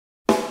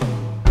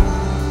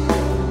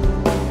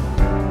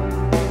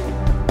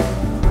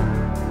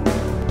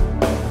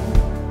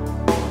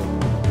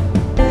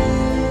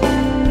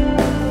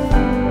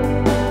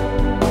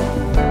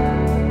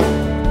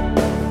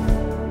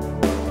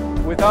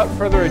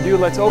further ado,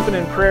 let's open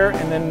in prayer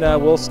and then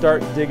we'll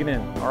start digging in,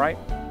 all right?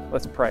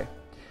 Let's pray.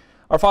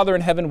 Our Father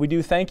in heaven, we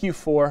do thank you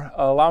for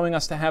allowing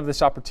us to have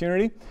this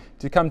opportunity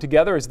to come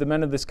together as the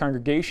men of this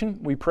congregation.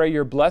 We pray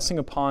your blessing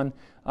upon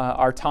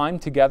our time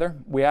together.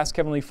 We ask,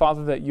 Heavenly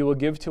Father, that you will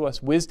give to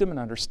us wisdom and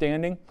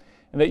understanding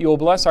and that you will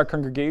bless our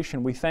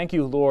congregation. We thank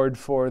you, Lord,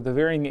 for the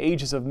varying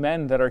ages of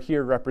men that are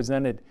here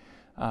represented,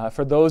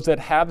 for those that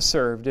have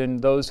served and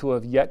those who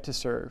have yet to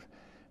serve.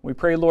 We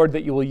pray, Lord,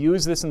 that you will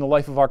use this in the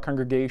life of our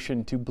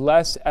congregation to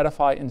bless,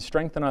 edify, and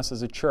strengthen us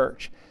as a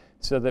church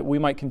so that we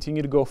might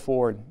continue to go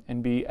forward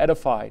and be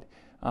edified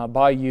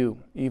by you,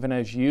 even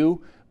as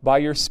you, by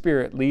your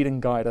Spirit, lead and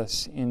guide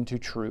us into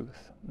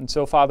truth. And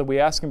so, Father, we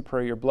ask and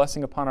pray your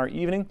blessing upon our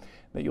evening,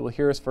 that you will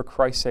hear us for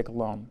Christ's sake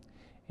alone.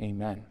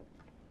 Amen.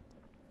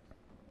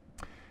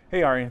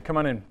 Hey, Arian, come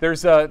on in.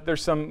 There's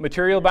some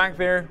material back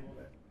there.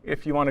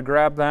 If you want to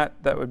grab that,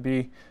 that would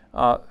be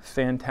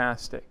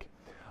fantastic.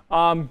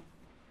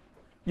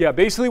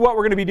 Basically what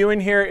we're going to be doing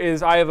here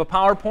is I have a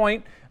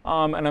PowerPoint,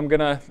 and I'm going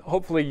to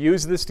hopefully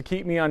use this to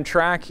keep me on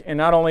track. And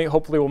not only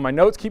hopefully will my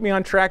notes keep me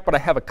on track, but I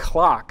have a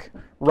clock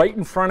right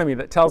in front of me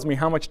that tells me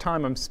how much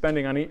time I'm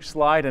spending on each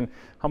slide and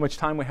how much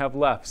time we have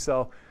left.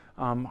 So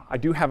I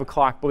do have a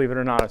clock, believe it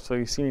or not. So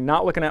you see me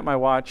not looking at my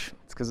watch.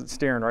 It's because it's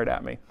staring right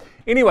at me.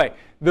 Anyway,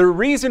 the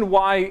reason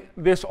why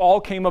this all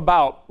came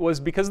about was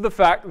because of the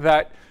fact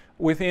that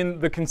within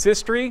the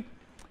consistory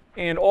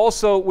and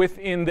also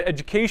within the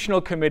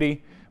educational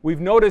committee, we've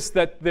noticed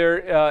that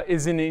there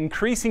is an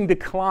increasing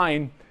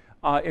decline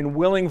in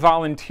willing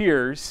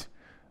volunteers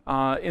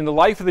in the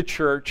life of the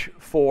church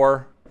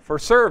for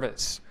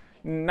service.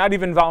 Not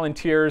even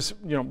volunteers,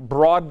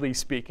 broadly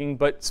speaking,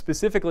 but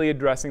specifically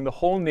addressing the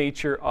whole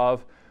nature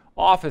of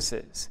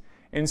offices.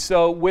 And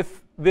so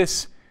with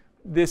this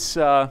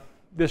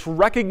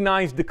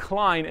recognized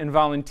decline in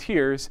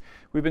volunteers,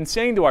 we've been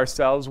saying to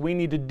ourselves, we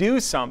need to do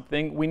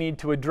something. We need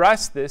to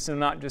address this and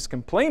not just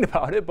complain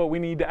about it, but we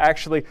need to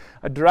actually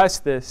address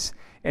this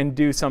and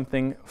do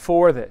something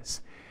for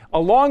this.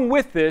 Along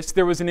with this,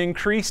 there was an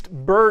increased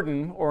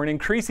burden or an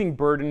increasing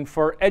burden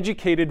for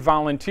educated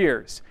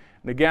volunteers.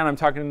 And again, I'm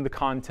talking in the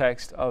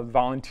context of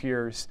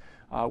volunteers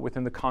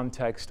within the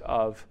context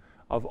of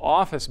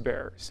office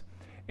bearers.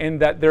 And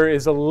that there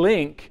is a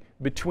link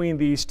between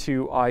these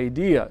two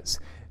ideas,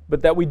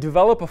 but that we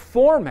develop a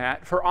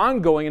format for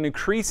ongoing and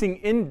increasing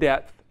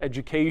in-depth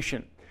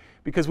education.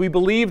 Because we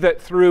believe that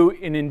through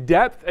an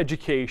in-depth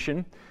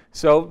education,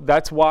 so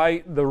that's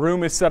why the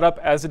room is set up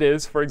as it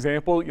is. For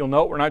example, you'll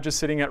note we're not just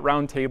sitting at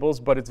round tables,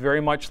 but it's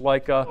very much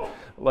like a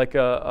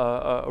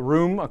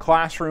room, a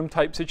classroom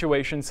type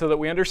situation, so that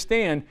we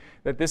understand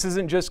that this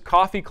isn't just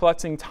coffee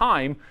klutzing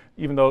time,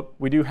 even though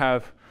we do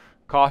have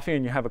coffee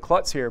and you have a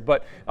klutz here,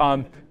 but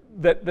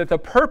that the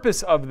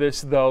purpose of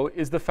this, though,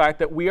 is the fact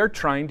that we are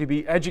trying to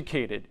be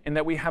educated and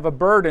that we have a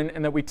burden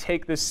and that we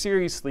take this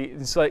seriously,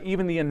 and so that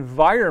even the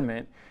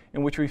environment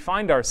in which we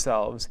find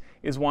ourselves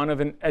is one of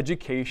an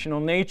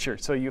educational nature.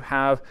 So you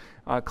have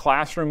a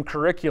classroom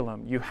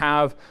curriculum, you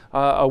have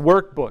a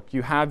workbook,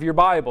 you have your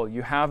Bible,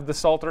 you have the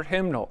Psalter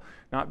hymnal,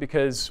 not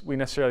because we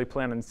necessarily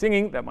plan on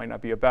singing, that might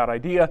not be a bad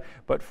idea,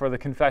 but for the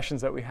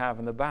confessions that we have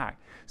in the back.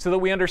 So that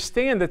we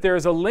understand that there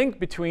is a link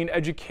between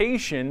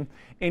education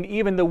and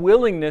even the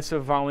willingness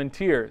of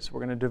volunteers. We're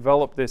going to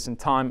develop this in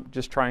time,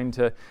 just trying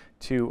to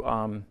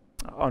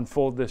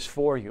unfold this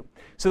for you.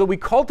 So that we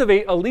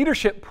cultivate a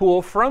leadership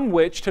pool from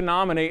which to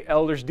nominate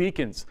elders,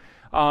 deacons.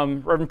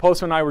 Reverend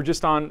Postman and I were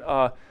just on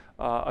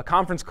a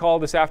conference call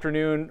this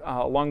afternoon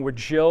along with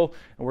Jill,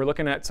 and we're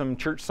looking at some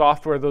church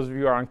software. Those of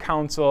you who are on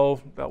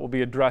council, that will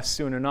be addressed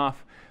soon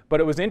enough. But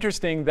it was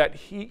interesting that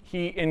he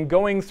in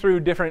going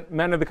through different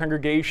men of the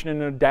congregation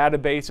in a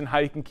database and how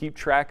you can keep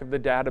track of the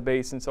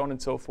database and so on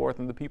and so forth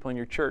and the people in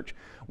your church,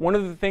 one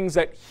of the things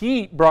that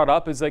he brought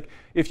up is like,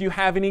 if you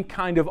have any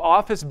kind of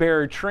office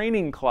bearer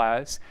training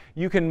class,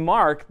 you can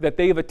mark that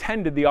they've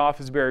attended the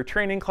office bearer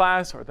training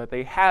class or that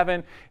they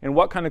haven't, and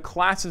what kind of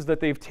classes that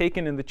they've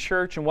taken in the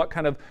church and what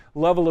kind of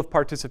level of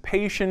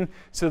participation,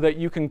 so that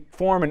you can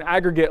form an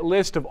aggregate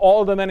list of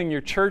all the men in your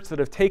church that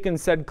have taken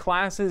said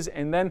classes.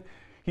 And then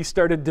he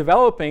started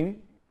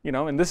developing,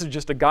 and this is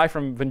just a guy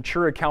from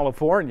Ventura,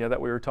 California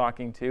that we were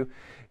talking to,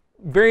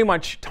 very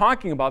much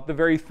talking about the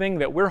very thing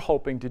that we're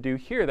hoping to do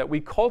here, that we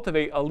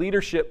cultivate a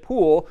leadership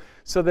pool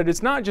so that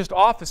it's not just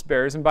office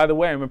bearers. And by the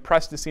way, I'm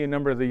impressed to see a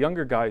number of the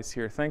younger guys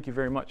here. Thank you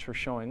very much for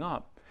showing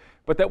up.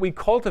 But that we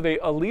cultivate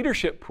a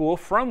leadership pool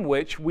from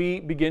which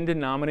we begin to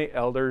nominate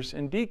elders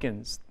and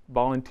deacons,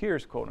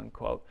 volunteers, quote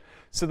unquote,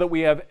 so that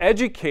we have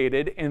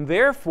educated and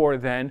therefore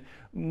then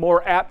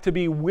more apt to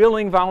be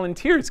willing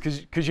volunteers,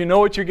 because you know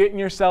what you're getting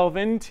yourself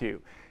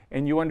into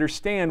and you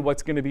understand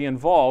what's going to be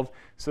involved,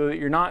 so that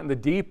you're not in the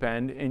deep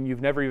end and you've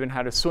never even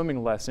had a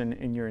swimming lesson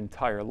in your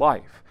entire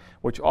life,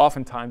 which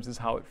oftentimes is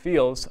how it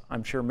feels,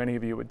 I'm sure many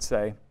of you would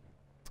say,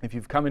 if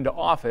you've come into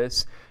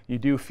office, you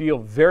do feel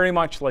very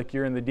much like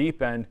you're in the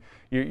deep end.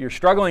 You're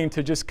struggling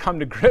to just come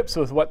to grips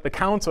with what the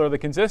council or the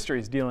consistory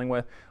is dealing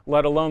with,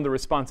 let alone the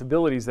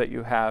responsibilities that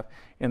you have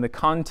in the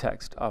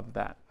context of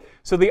that.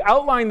 So the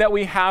outline that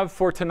we have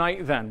for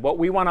tonight then, what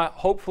we want to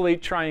hopefully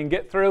try and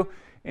get through,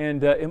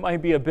 and it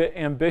might be a bit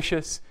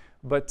ambitious,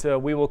 but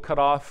we will cut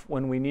off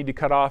when we need to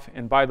cut off.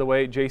 And by the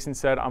way, Jason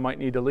said I might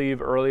need to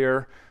leave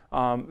earlier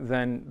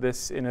than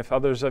this, and if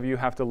others of you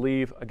have to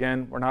leave,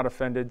 again, we're not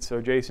offended. So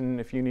Jason,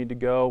 if you need to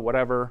go,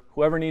 whatever,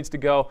 whoever needs to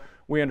go,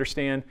 we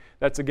understand.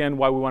 That's again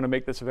why we want to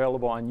make this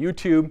available on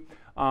YouTube.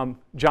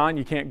 John,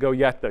 you can't go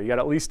yet though. You got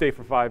to at least stay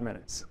for 5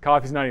 minutes.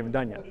 Coffee's not even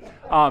done yet.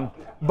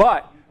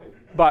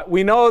 But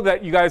we know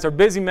that you guys are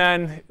busy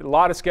men, a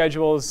lot of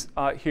schedules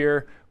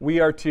here. We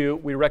are too.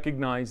 We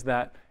recognize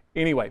that.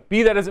 Anyway,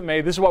 be that as it may,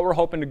 this is what we're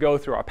hoping to go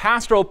through. Our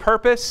pastoral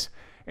purpose,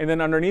 and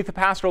then underneath the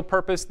pastoral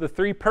purpose, the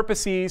three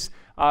purposes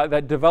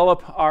that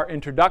develop our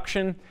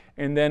introduction,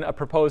 and then a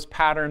proposed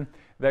pattern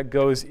that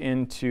goes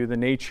into the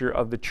nature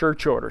of the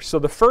church order. So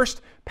the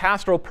first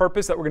pastoral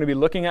purpose that we're going to be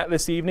looking at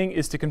this evening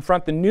is to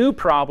confront the new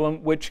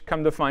problem, which,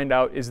 come to find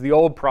out, is the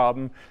old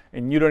problem,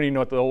 and you don't even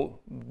know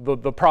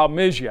what the problem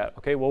is yet.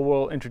 Okay, well,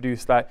 we'll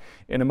introduce that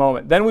in a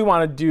moment. Then we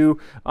want to do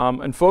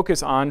and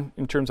focus on,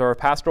 in terms of our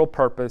pastoral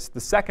purpose,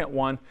 the second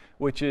one,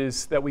 which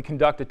is that we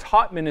conduct a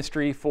taught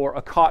ministry for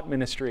a caught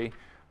ministry.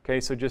 Okay,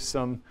 so just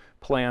some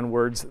play on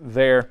words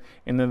there.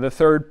 And then the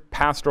third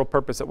pastoral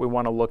purpose that we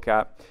want to look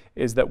at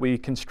is that we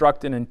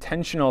construct an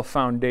intentional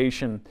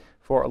foundation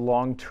for a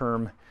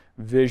long-term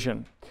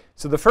vision.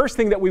 So the first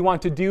thing that we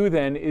want to do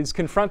then is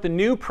confront the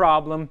new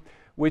problem,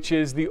 which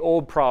is the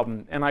old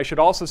problem. And I should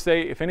also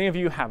say, if any of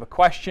you have a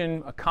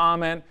question, a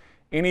comment,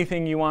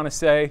 anything you want to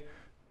say,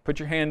 put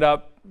your hand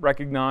up,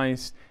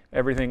 recognize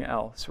everything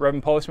else.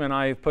 Reverend Postman and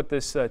I have put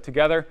this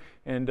together,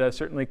 and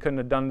certainly couldn't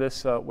have done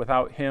this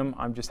without him.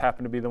 I'm just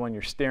happen to be the one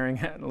you're staring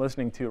at and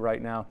listening to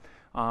right now.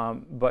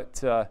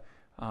 But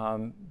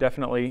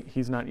definitely,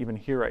 he's not even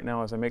here right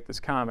now as I make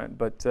this comment,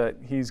 but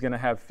he's going to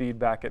have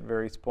feedback at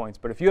various points.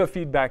 But if you have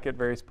feedback at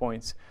various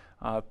points,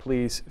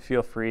 please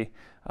feel free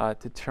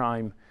to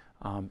chime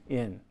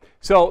in.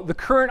 So the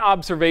current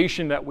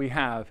observation that we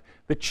have,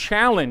 the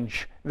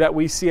challenge that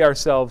we see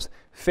ourselves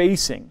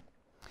facing,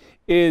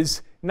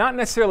 is not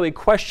necessarily a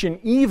question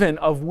even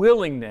of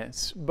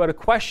willingness, but a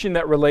question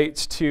that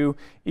relates to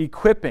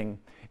equipping.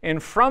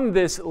 And from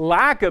this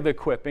lack of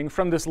equipping,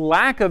 from this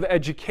lack of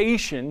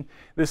education,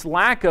 this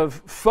lack of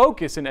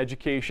focus in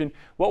education,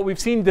 what we've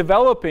seen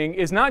developing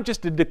is not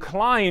just a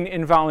decline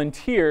in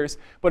volunteers,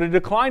 but a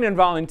decline in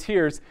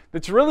volunteers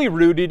that's really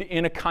rooted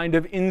in a kind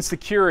of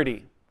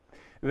insecurity.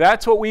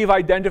 That's what we've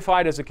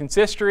identified as a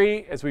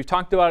consistory, as we've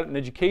talked about in the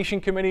education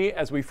committee,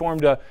 as we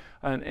formed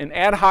an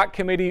ad hoc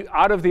committee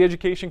out of the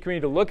education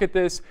committee to look at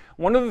this.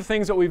 One of the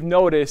things that we've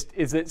noticed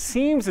is it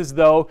seems as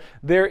though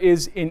there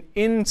is an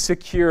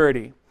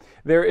insecurity.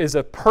 There is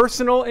a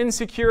personal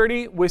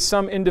insecurity with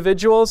some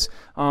individuals.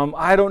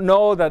 I don't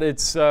know that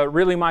it's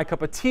really my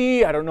cup of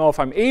tea. I don't know if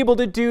I'm able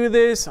to do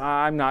this.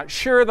 I'm not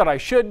sure that I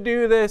should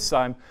do this.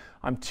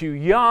 I'm too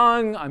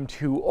young, I'm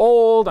too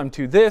old, I'm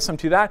too this, I'm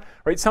too that,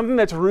 right? Something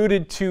that's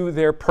rooted to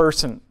their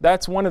person.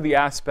 That's one of the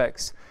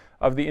aspects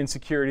of the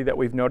insecurity that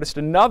we've noticed.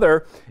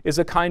 Another is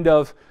a kind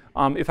of,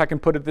 if I can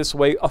put it this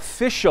way,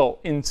 official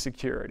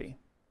insecurity.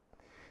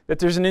 That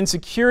there's an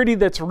insecurity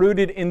that's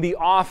rooted in the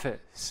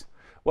office.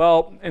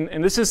 Well,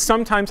 and this is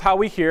sometimes how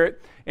we hear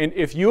it, and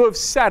if you have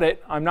said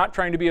it, I'm not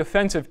trying to be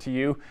offensive to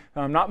you,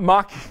 I'm not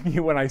mocking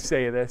you when I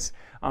say this,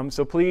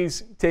 so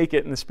please take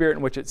it in the spirit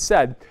in which it's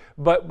said.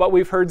 But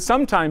we've heard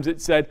sometimes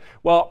it said,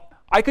 well,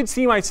 I could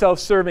see myself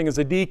serving as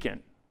a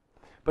deacon,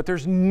 but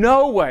there's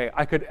no way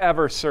I could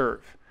ever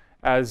serve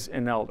as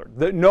an elder.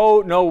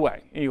 No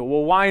way. And you go,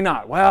 well, why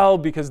not? Well,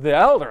 because the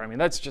elder, I mean,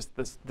 that's just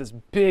this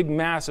big,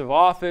 massive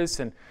office,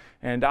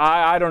 and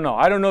I don't know.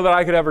 I don't know that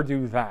I could ever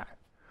do that.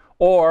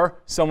 Or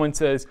someone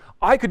says,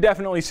 I could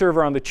definitely serve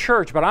around the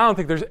church, but I don't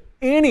think there's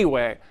any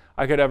way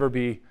I could ever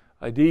be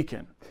a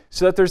deacon.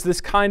 So that there's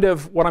this kind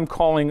of what I'm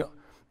calling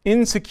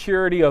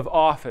insecurity of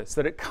office,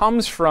 that it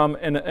comes from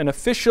an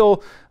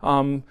official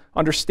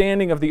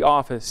understanding of the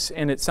office,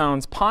 and it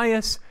sounds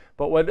pious,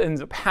 but what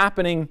ends up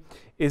happening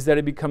is that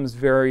it becomes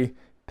very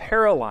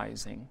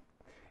paralyzing.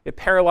 It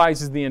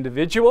paralyzes the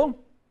individual,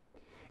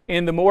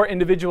 and the more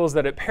individuals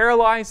that it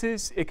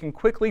paralyzes, it can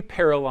quickly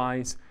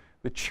paralyze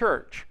the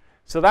church.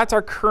 So that's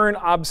our current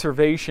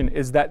observation,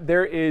 is that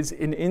there is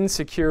an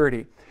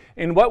insecurity.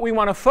 And what we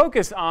want to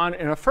focus on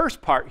in a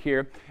first part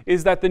here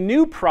is that the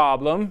new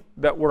problem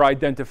that we're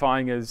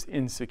identifying as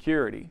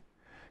insecurity,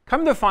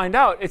 come to find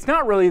out, it's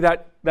not really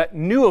that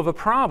new of a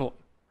problem.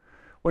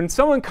 When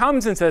someone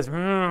comes and says,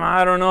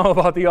 I don't know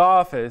about the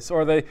office,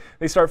 or they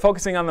start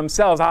focusing on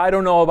themselves, I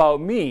don't know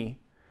about me,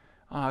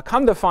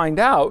 come to find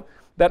out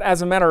that,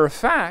 as a matter of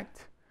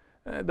fact,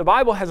 the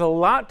Bible has a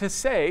lot to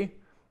say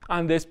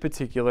on this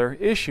particular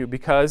issue,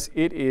 because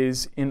it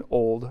is an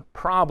old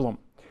problem.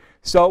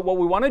 So what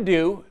we want to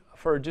do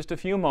for just a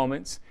few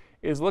moments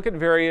is look at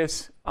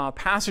various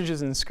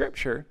passages in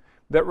Scripture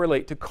that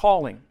relate to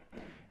calling.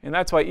 And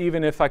that's why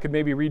even if I could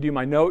maybe redo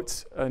my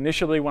notes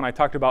initially when I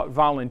talked about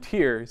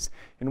volunteers,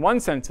 in one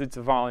sense it's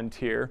a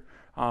volunteer.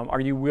 Are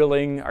you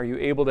willing? Are you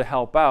able to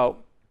help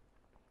out?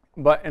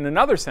 But in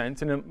another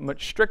sense, in a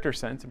much stricter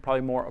sense, and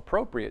probably more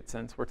appropriate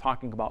sense, we're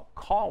talking about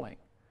calling.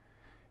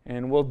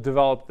 And we'll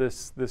develop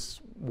this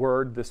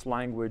word, this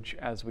language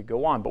as we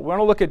go on. But we want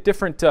to look at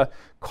different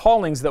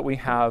callings that we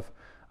have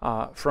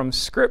from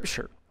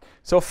Scripture.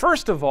 So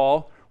first of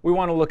all, we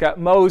want to look at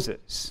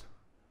Moses,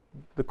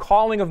 the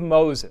calling of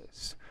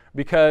Moses,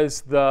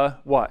 because the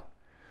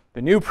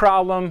new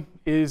problem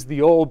is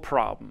the old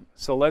problem.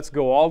 So let's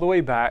go all the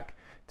way back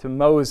to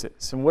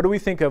Moses. And what do we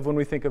think of when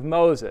we think of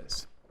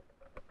Moses?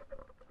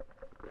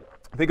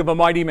 Think of a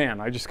mighty man.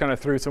 I just kind of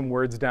threw some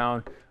words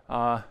down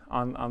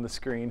on the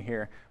screen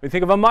here. We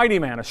think of a mighty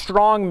man, a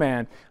strong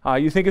man.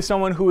 You think of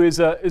someone who is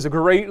a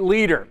great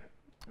leader,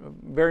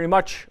 very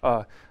much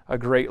a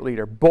great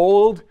leader.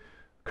 Bold,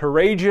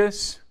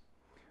 courageous.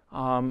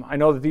 I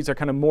know that these are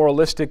kind of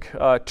moralistic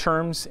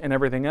terms and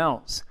everything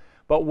else.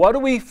 But what do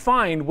we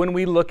find when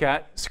we look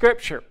at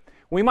Scripture?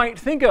 We might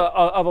think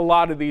of a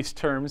lot of these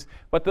terms,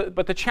 but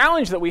the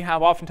challenge that we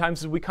have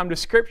oftentimes as we come to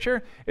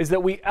Scripture is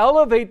that we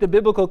elevate the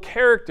biblical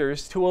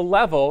characters to a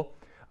level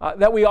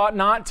that we ought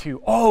not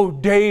to. Oh,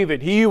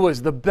 David, he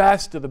was the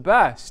best of the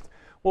best.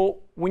 Well,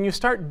 when you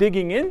start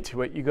digging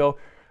into it, you go,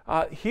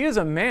 he is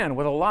a man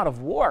with a lot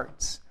of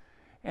warts.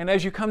 And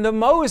as you come to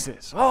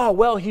Moses, oh,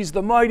 well, he's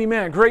the mighty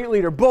man, great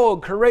leader,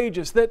 bold,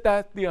 courageous,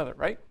 that, the other,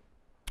 right?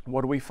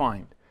 What do we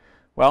find?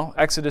 Well,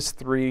 Exodus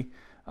 3,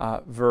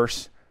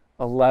 verse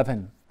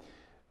 11.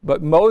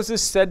 But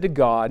Moses said to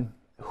God,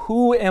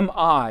 "Who am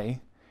I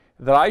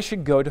that I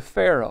should go to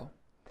Pharaoh,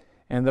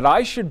 and that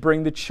I should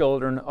bring the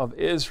children of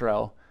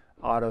Israel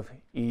out of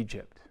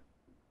Egypt?"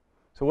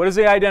 So what does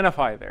he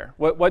identify there?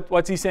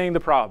 What's he saying the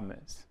problem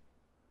is?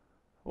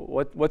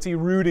 What's he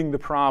rooting the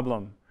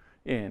problem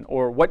in?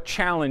 Or what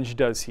challenge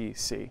does he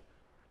see?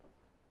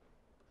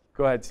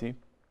 Go ahead, Steve.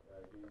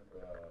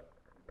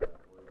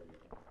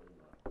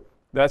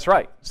 That's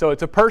right. So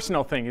it's a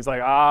personal thing. He's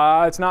like,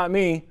 it's not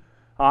me.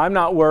 I'm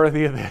not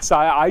worthy of this.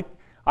 I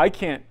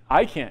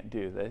can't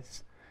do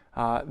this.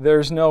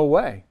 There's no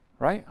way,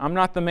 right? I'm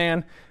not the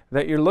man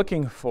that you're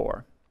looking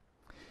for.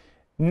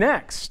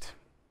 Next,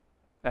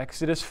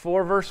 Exodus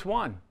 4, verse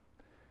 1.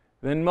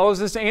 Then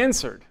Moses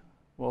answered.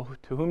 Well,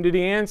 to whom did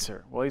he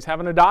answer? Well, he's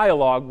having a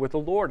dialogue with the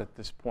Lord at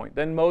this point.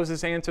 Then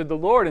Moses answered the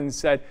Lord and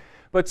said,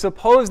 "But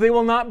suppose they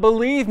will not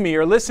believe me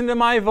or listen to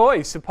my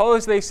voice.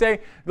 Suppose they say,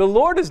 'The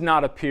Lord has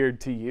not appeared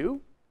to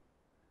you.'"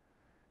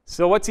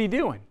 So what's he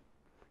doing?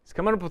 He's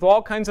coming up with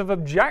all kinds of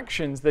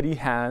objections that he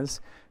has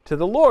to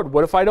the Lord.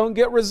 What if I don't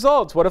get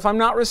results? What if I'm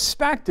not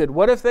respected?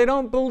 What if they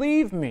don't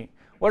believe me?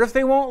 What if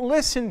they won't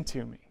listen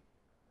to me?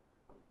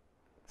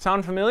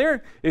 Sound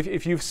familiar?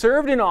 If you've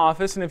served in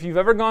office and if you've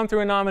ever gone through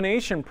a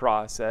nomination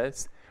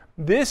process,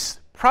 this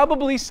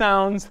probably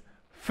sounds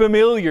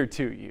familiar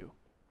to you.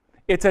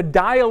 It's a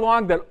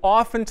dialogue that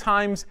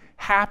oftentimes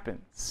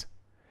happens.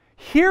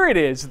 Here it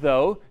is,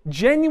 though,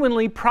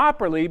 genuinely,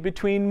 properly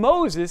between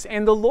Moses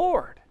and the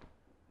Lord.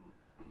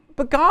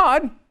 But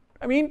God,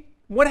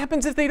 what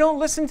happens if they don't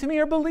listen to me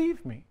or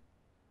believe me?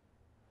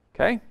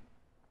 Okay,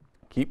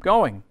 keep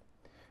going.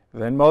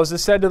 Then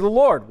Moses said to the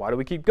Lord, why do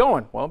we keep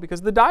going? Well,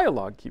 because the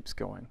dialogue keeps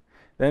going.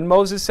 Then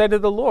Moses said to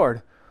the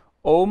Lord,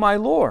 "O my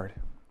Lord,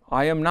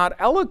 I am not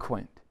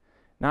eloquent,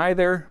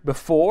 neither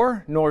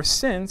before nor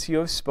since you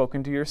have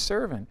spoken to your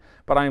servant,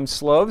 but I am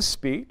slow of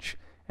speech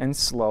and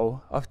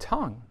slow of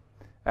tongue."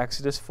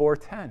 Exodus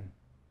 4:10.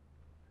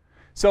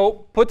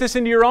 So put this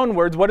into your own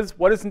words. What is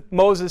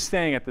Moses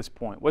saying at this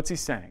point? What's he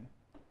saying?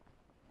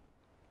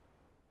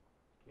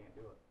 Can't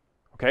do it.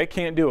 Okay,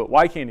 can't do it.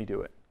 Why can't he do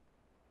it?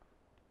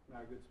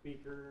 Not a good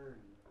speaker.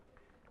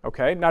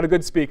 Okay, not a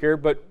good speaker,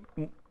 but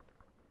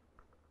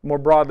more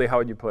broadly, how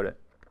would you put it?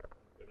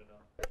 Good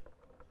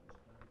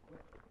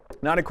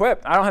enough. Not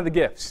equipped. I don't have the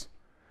gifts.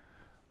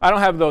 I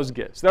don't have those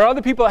gifts. There are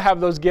other people that have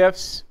those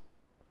gifts.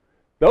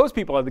 Those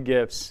people have the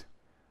gifts.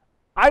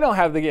 I don't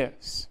have the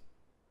gifts.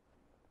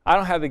 I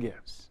don't have the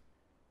gifts.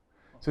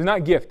 So he's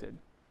not gifted.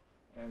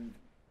 And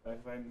I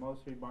find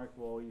most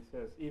remarkable, he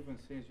says, even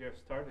since you have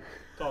started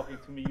talking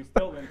to me, you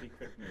still didn't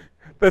equip me.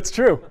 That's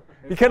true.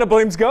 He kind of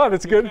blames God.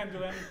 That's good. You can't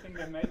do anything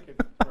to make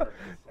it work.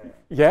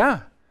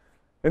 Yeah.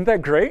 Isn't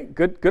that great?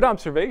 Good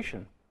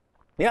observation.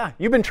 Yeah,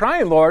 you've been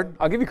trying, Lord.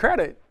 I'll give you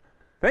credit.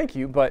 Thank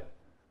you, but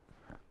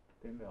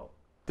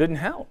didn't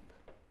help.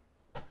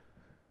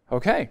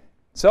 Okay.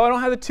 So I don't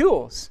have the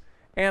tools.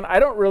 And I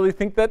don't really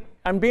think that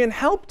I'm being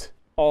helped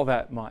all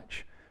that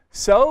much.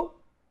 So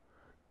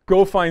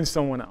go find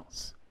someone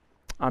else.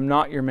 I'm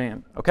not your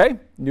man. Okay?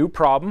 New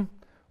problem,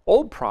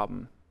 old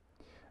problem.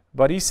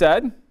 But he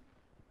said,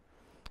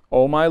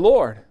 "O my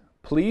Lord,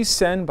 please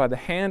send by the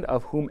hand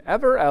of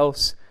whomever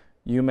else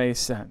you may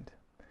send."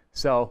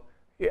 So,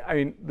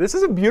 this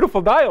is a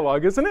beautiful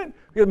dialogue, isn't it?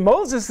 Because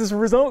Moses is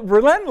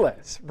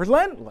relentless.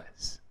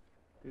 Relentless.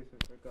 This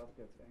is where God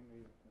gets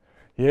angry.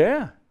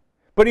 Yeah.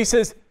 But he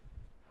says,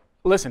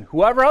 listen,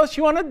 whoever else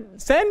you want to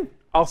send,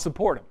 I'll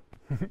support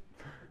him.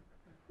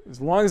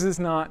 as long as it's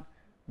not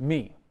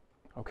me.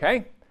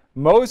 Okay?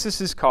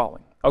 Moses is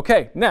calling.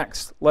 Okay,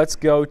 next, let's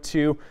go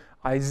to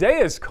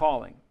Isaiah's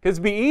calling. Because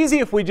it'd be easy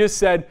if we just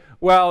said,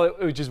 well, it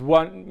was just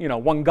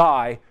one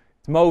guy,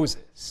 it's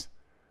Moses.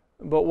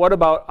 But what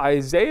about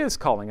Isaiah's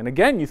calling? And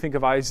again, you think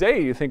of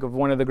Isaiah, you think of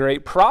one of the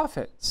great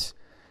prophets.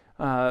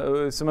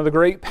 Some of the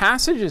great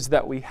passages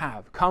that we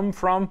have come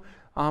from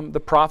the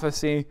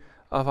prophecy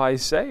of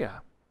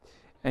Isaiah.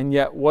 And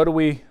yet, what do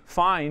we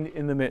find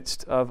in the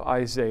midst of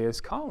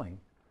Isaiah's calling?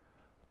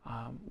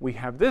 We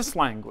have this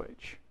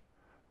language.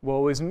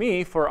 Woe is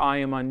me, for I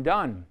am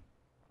undone,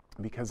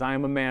 because I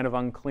am a man of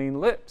unclean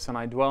lips, and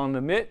I dwell in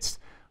the midst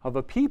of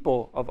a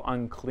people of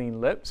unclean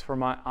lips, for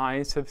my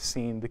eyes have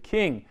seen the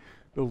King,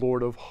 the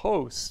Lord of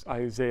hosts,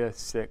 Isaiah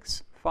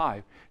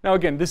 6:5. Now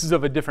again, this is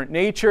of a different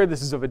nature,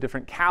 this is of a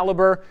different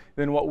caliber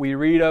than what we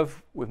read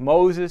of with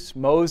Moses.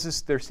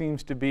 Moses, there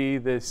seems to be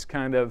this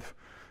kind of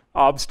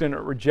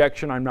obstinate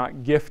rejection. I'm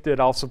not gifted,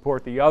 I'll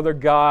support the other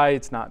guy,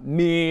 it's not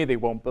me, they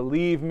won't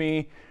believe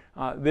me.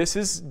 This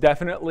is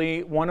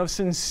definitely one of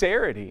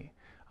sincerity.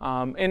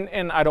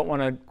 And I don't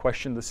want to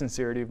question the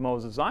sincerity of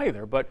Moses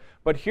either, but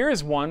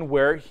here's one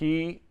where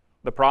the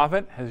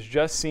prophet, has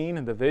just seen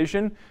in the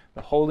vision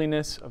the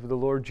holiness of the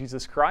Lord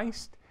Jesus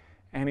Christ,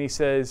 and he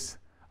says,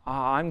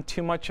 I'm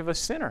too much of a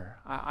sinner.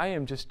 I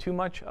am just too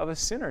much of a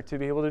sinner to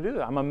be able to do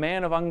that. I'm a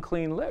man of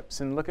unclean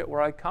lips, and look at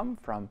where I come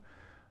from.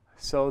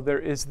 So there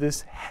is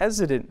this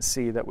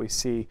hesitancy that we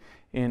see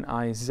in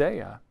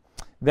Isaiah.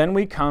 Then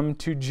we come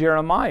to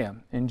Jeremiah,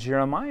 and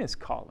Jeremiah's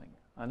calling,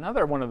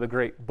 another one of the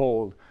great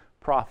bold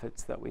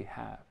prophets that we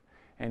have.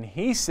 And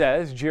he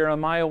says,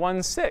 Jeremiah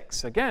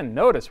 1:6. Again,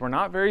 notice we're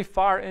not very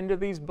far into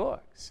these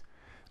books.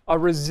 A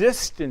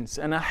resistance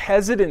and a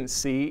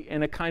hesitancy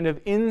and a kind of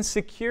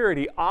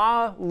insecurity.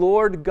 Ah,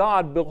 Lord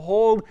God,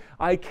 behold,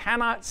 I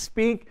cannot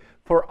speak,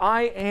 for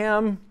I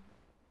am,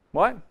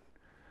 what?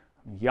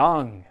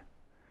 Young.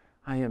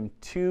 I am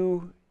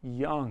too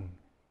young.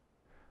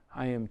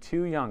 I am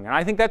too young. And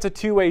I think that's a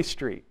two-way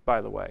street,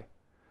 by the way.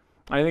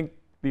 I think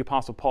the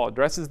Apostle Paul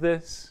addresses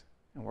this,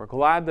 and we're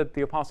glad that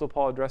the Apostle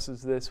Paul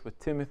addresses this with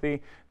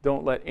Timothy.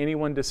 Don't let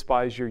anyone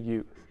despise your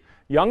youth.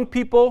 Young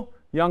people,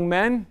 young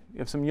men, you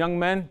have some young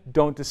men,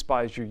 don't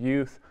despise your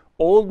youth.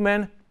 Old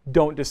men,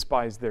 don't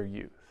despise their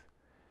youth.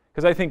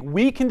 Because I think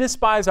we can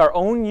despise our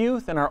own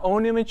youth and our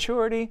own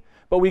immaturity,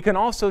 but we can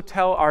also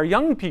tell our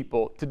young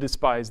people to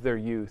despise their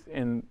youth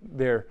and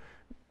their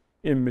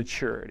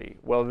immaturity.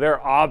 Well,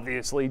 they're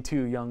obviously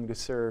too young to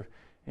serve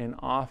in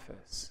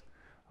office.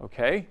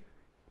 Okay?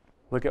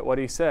 Look at what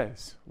he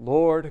says.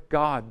 Lord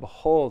God,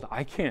 behold,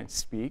 I can't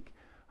speak.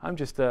 I'm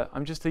just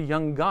a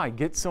young guy.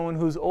 Get someone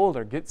who's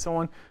older. Get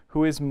someone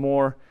who is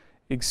more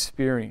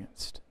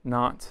experienced,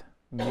 not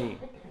me.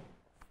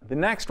 The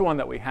next one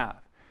that we have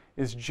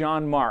is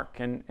John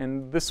Mark,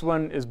 and this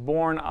one is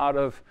born out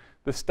of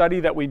the study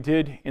that we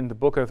did in the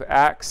book of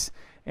Acts.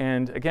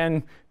 And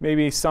again,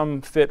 maybe some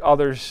fit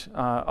others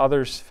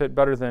fit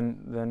better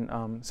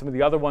than some of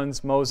the other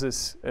ones.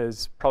 Moses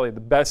is probably the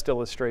best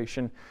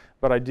illustration,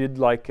 but I did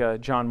like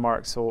John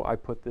Mark, so I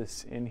put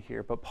this in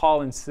here. But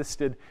Paul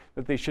insisted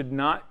that they should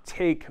not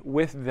take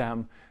with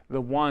them the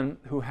one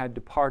who had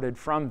departed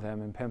from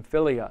them in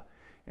Pamphylia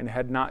and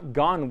had not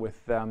gone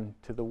with them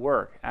to the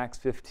work. Acts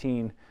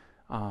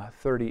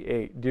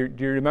 15:38. Do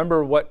you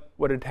remember what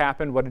had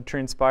happened, what had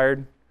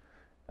transpired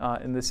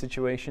in this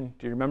situation?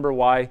 Do you remember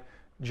why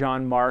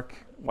John Mark,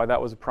 why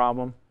that was a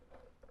problem?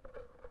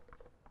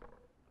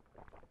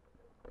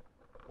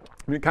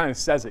 I mean, it kind of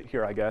says it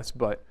here, I guess,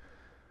 but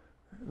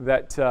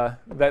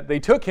that they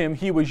took him.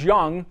 He was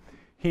young.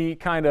 He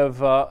kind of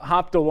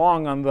hopped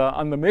along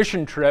on the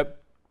mission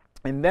trip,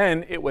 and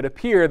then it would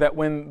appear that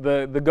when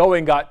the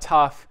going got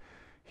tough,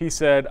 he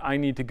said, I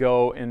need to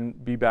go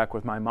and be back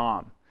with my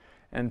mom.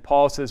 And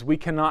Paul says, we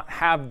cannot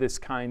have this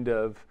kind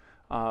of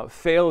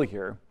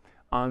failure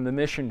on the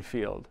mission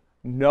field.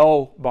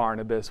 No,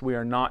 Barnabas, we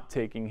are not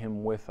taking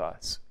him with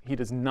us. He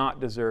does not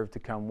deserve to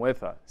come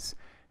with us.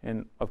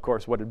 And of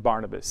course, what did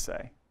Barnabas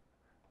say?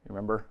 You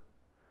remember?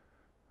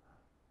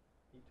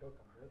 He took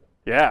him with him.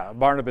 Yeah,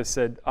 Barnabas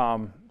said,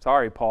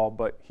 sorry, Paul,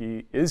 but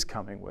he is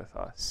coming with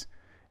us.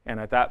 And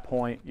at that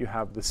point, you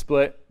have the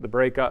split, the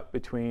breakup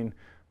between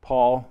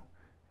Paul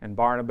and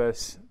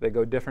Barnabas. They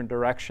go different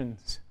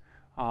directions,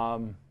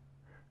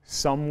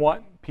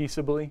 somewhat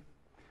peaceably.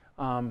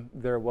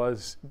 There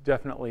was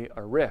definitely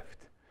a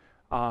rift.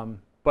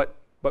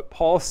 But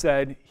Paul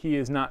said he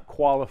is not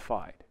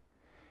qualified.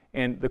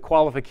 And the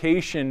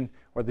qualification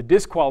or the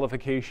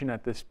disqualification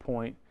at this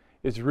point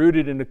is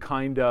rooted in a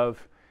kind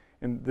of,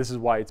 and this is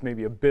why it's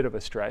maybe a bit of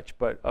a stretch,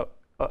 but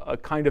a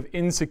kind of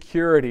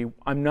insecurity.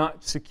 I'm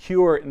not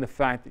secure in the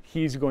fact that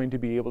he's going to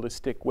be able to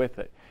stick with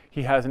it.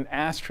 He has an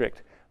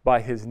asterisk by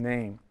his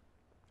name.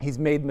 He's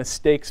made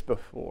mistakes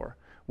before.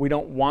 We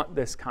don't want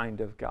this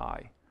kind of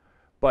guy.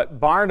 But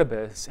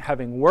Barnabas,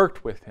 having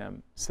worked with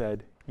him,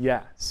 said,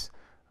 yes,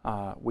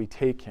 we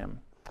take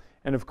him.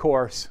 And of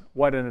course,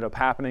 what ended up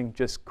happening,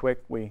 just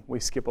quick, we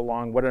skip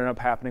along, what ended up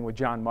happening with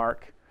John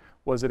Mark?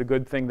 Was it a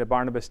good thing that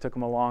Barnabas took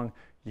him along?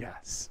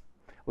 Yes.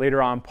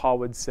 Later on, Paul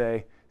would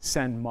say,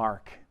 send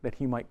Mark, that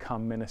he might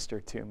come minister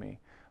to me.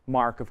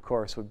 Mark, of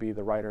course, would be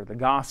the writer of the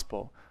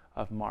Gospel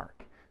of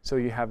Mark. So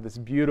you have this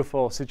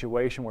beautiful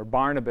situation where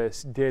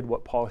Barnabas did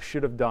what Paul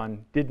should have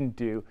done, didn't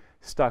do,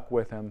 stuck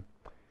with him.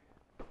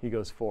 He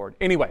goes forward.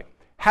 Anyway,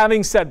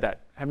 having said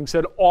that, having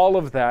said all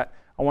of that,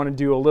 I want to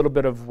do a little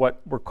bit of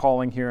what we're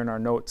calling here in our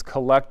notes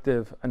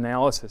collective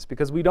analysis,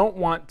 because we don't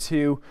want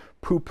to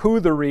poo-poo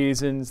the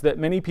reasons that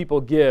many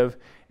people give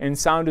and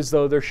sound as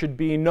though there should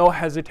be no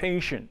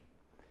hesitation.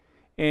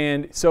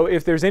 And so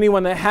if there's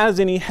anyone that has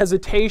any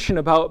hesitation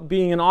about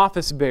being an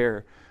office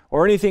bearer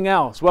or anything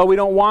else, well, we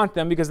don't want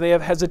them because they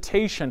have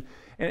hesitation.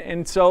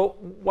 And so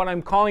what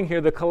I'm calling here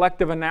the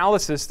collective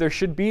analysis, there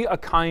should be a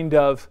kind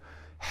of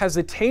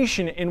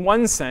hesitation in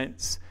one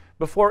sense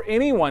before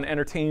anyone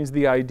entertains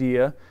the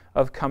idea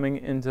of coming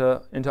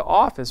into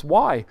office.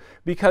 Why?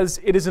 Because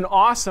it is an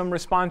awesome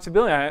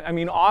responsibility. I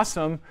mean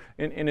awesome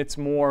in its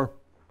more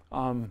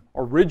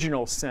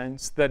original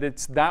sense, that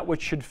it's that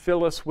which should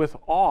fill us with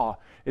awe.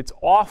 It's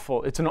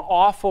awful. It's an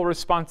awful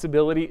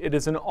responsibility. It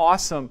is an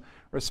awesome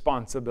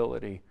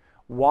responsibility.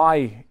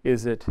 Why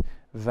is it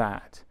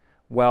that?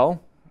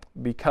 Well,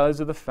 because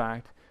of the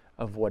fact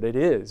of what it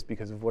is,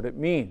 because of what it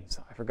means.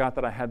 I forgot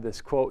that I had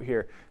this quote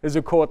here. This is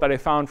a quote that I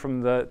found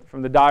from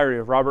the diary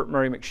of Robert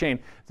Murray McCheyne.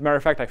 As a matter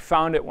of fact, I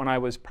found it when I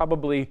was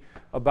probably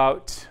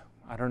about,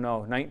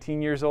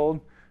 19 years old,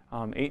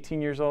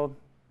 18 years old,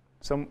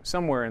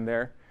 somewhere in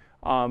there.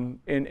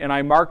 And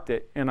I marked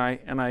it, and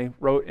I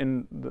wrote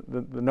in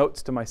the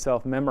notes to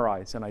myself,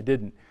 memorize, and I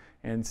didn't.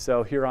 And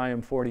so here I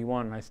am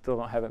 41, and I still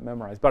don't have it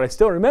memorized, but I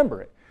still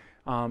remember it.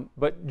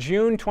 But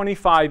June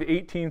 25,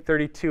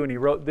 1832, and he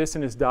wrote this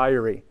in his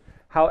diary: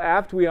 how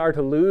apt we are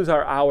to lose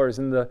our hours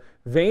in the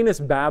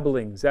vainest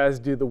babblings, as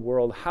do the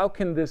world. How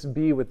can this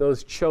be with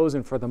those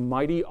chosen for the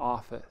mighty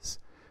office,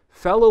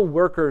 fellow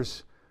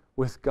workers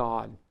with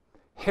God,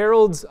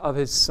 heralds of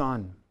his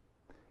Son,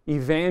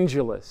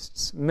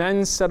 evangelists,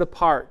 men set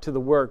apart to the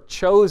work,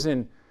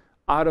 chosen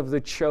out of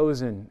the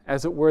chosen,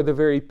 as it were the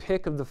very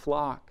pick of the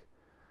flock,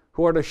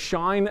 who are to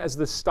shine as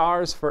the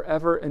stars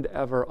forever and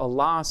ever.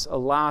 Alas,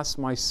 alas,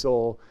 my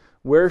soul,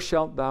 where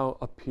shalt thou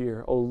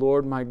appear? O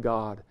Lord my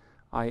God,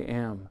 I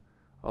am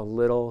a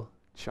little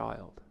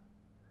child.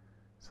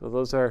 So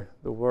those are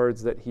the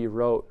words that he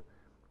wrote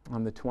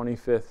on the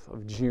 25th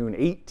of June,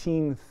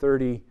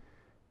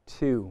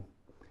 1832.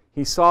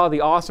 He saw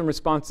the awesome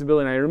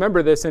responsibility, and I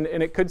remember this, and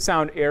it could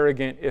sound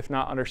arrogant if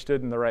not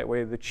understood in the right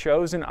way. The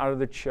chosen out of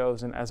the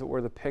chosen, as it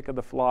were the pick of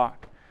the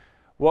flock.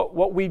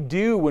 What we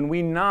do when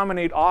we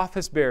nominate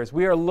office bearers,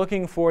 we are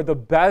looking for the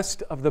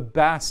best of the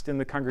best in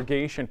the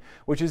congregation,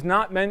 which is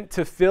not meant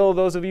to fill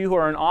those of you who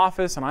are in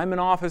office, and I'm in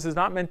office, is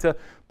not meant to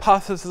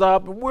puff us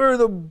up. We're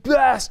the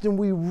best, and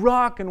we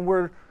rock, and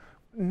we're...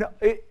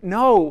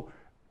 No,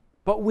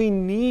 but we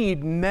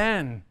need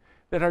men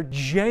that are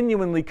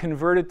genuinely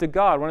converted to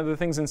God. One of the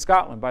things in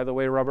Scotland, by the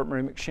way, Robert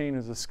Murray McCheyne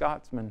is a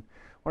Scotsman.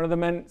 Some of the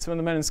men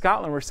in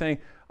Scotland were saying,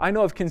 I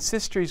know of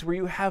consistories where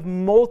you have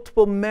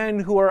multiple men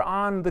who are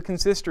on the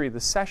consistory,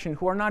 the session,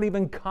 who are not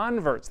even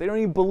converts. They don't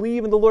even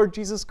believe in the Lord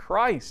Jesus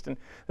Christ. And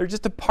they're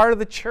just a part of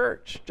the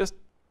church, just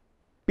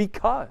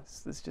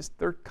because. It's just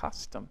their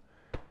custom.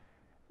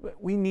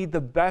 But we need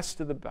the best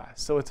of the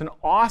best. So it's an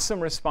awesome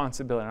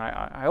responsibility. And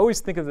I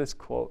always think of this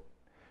quote.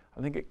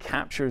 I think it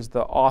captures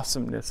the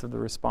awesomeness of the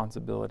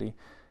responsibility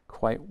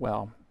quite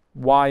well.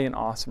 Why an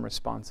awesome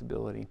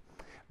responsibility?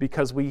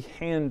 Because we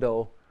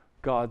handle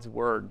God's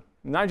Word.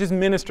 Not just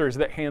ministers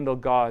that handle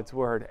God's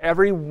Word.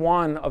 Every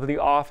one of the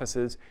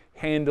offices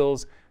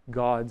handles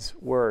God's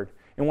Word.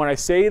 And when I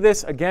say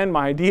this, again,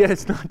 my idea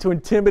is not to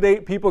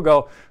intimidate people.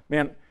 Go,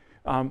 man,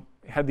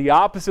 had the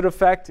opposite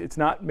effect. It's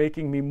not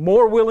making me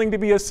more willing to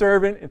be a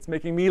servant. It's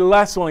making me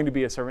less willing to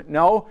be a servant.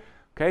 No.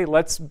 Okay,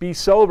 let's be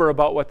sober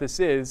about what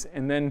this is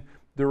and then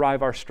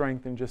derive our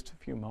strength in just a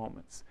few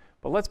moments.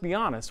 But let's be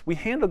honest, we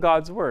handle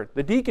God's Word.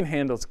 The deacon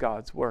handles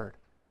God's Word.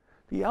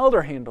 The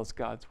elder handles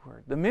God's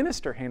Word. The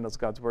minister handles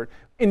God's Word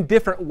in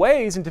different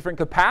ways, in different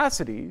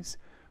capacities,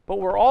 but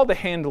we're all the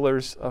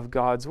handlers of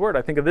God's Word.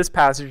 I think of this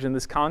passage in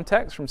this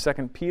context from 2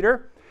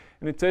 Peter,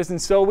 and it says,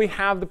 and so we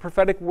have the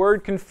prophetic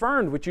word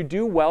confirmed, which you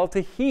do well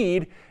to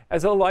heed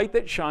as a light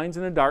that shines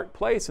in a dark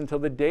place until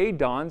the day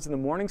dawns and the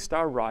morning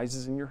star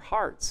rises in your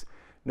hearts.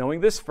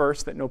 Knowing this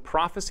first, that no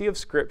prophecy of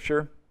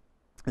Scripture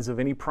is of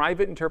any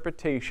private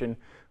interpretation,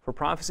 for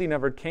prophecy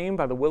never came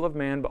by the will of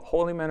man, but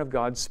holy men of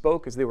God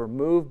spoke as they were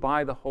moved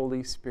by the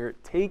Holy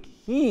Spirit. Take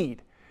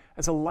heed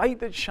as a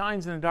light that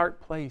shines in a dark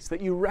place, that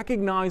you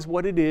recognize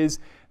what it is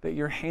that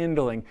you're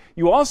handling.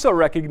 You also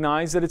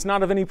recognize that it's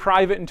not of any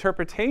private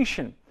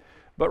interpretation,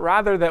 but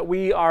rather that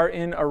we are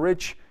in a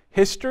rich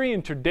history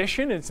and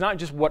tradition. It's not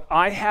just what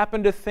I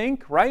happen to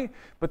think, right?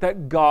 But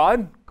that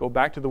God, go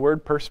back to the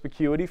word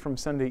perspicuity from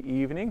Sunday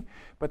evening,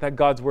 but that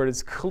God's Word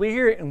is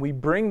clear, and we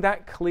bring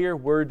that clear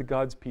Word to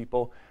God's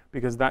people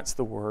because that's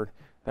the Word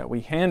that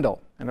we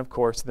handle. And of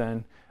course,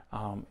 then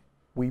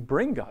we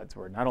bring God's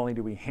Word. Not only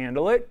do we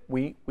handle it,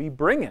 we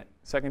bring it.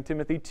 2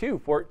 Timothy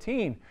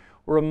 2:14.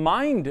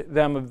 remind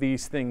them of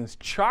these things,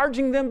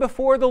 charging them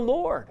before the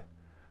Lord.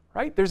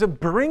 Right? There's a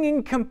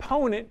bringing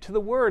component to the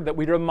word that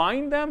we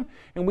remind them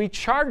and we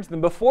charge them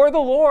before the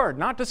Lord,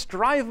 not to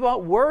strive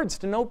about words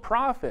to no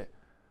profit.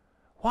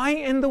 Why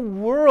in the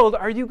world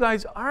are you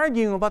guys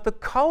arguing about the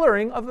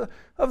coloring of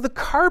the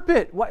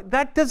carpet?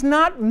 That does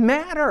not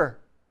matter.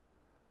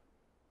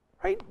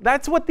 Right?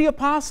 That's what the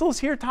apostle's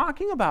here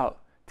talking about.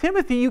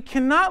 Timothy, you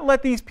cannot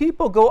let these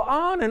people go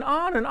on and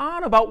on and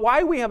on about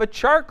why we have a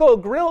charcoal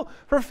grill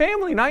for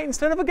family night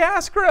instead of a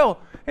gas grill.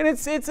 And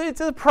it's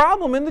a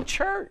problem in the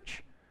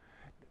church.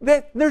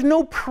 That there's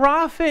no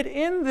profit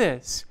in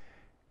this.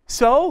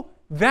 So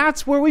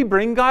that's where we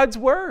bring God's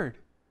word.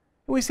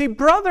 We say,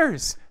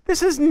 brothers,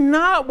 this is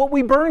not what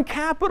we burn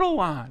capital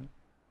on.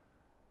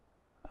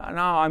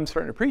 Now I'm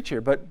starting to preach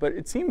here, but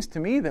it seems to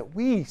me that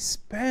we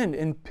spend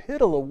and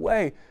piddle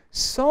away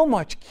so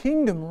much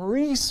kingdom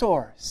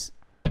resource.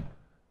 And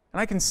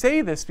I can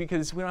say this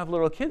because we don't have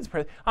little kids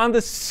on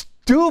the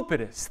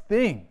stupidest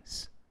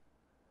things.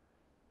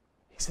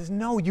 He says,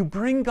 no, you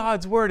bring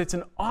God's word. It's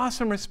an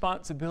awesome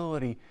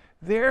responsibility.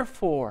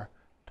 Therefore,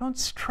 don't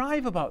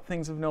strive about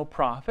things of no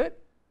profit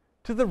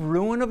to the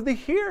ruin of the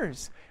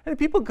hearers. And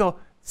people go,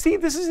 see,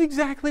 this is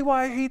exactly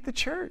why I hate the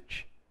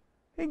church.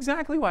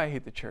 Exactly why I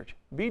hate the church.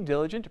 Be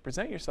diligent to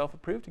present yourself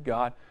approved to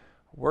God,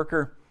 a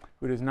worker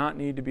who does not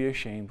need to be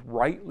ashamed,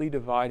 rightly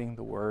dividing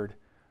the word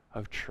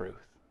of truth.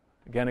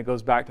 Again, it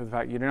goes back to the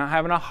fact you're not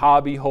having a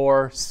hobby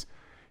horse.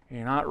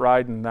 You're not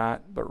riding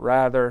that, but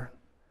rather,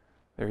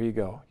 there you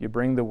go. You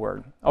bring the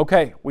word.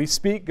 Okay, we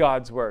speak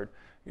God's word.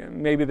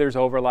 Maybe there's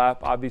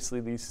overlap. Obviously,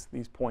 these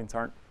points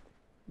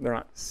they're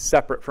not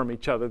separate from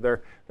each other.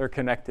 They're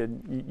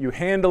connected. You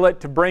handle it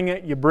to bring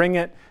it. You bring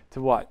it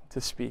to what?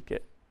 To speak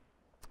it.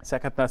 2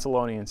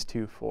 Thessalonians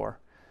 2:4.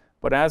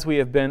 But as we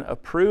have been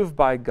approved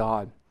by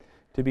God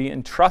to be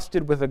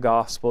entrusted with the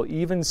gospel,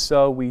 even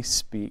so we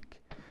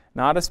speak,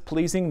 not as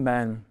pleasing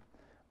men,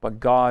 but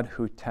God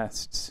who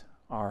tests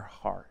our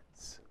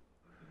hearts.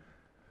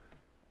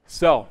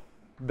 So,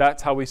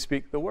 that's how we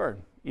speak the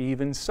word.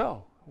 Even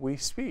so, we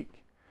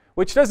speak.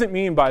 Which doesn't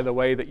mean, by the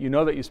way, that you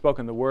know that you've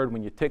spoken the word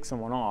when you tick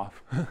someone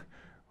off.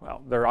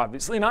 Well, they're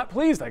obviously not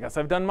pleased. I guess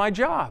I've done my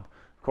job.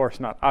 Of course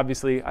not.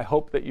 Obviously, I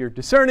hope that you're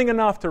discerning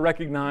enough to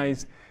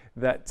recognize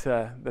that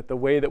the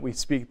way that we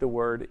speak the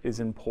word is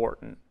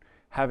important.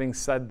 Having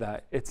said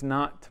that, it's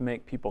not to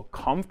make people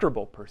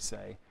comfortable per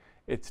se.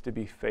 It's to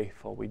be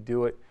faithful. We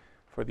do it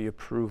for the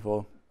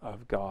approval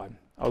of God.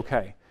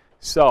 Okay,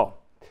 so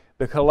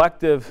the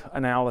collective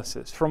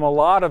analysis from a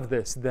lot of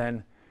this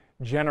then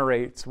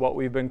generates what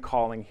we've been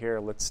calling here,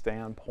 let's stay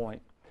on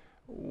point,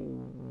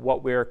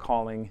 what we're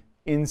calling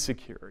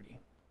insecurity.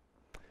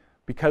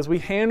 Because we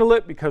handle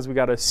it, because we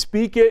got to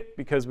speak it,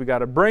 because we got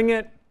to bring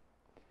it,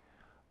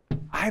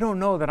 I don't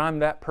know that I'm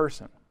that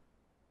person.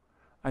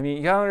 I mean,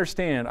 you got to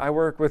understand, I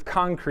work with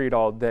concrete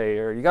all day,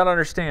 or you got to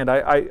understand,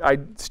 I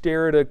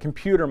stare at a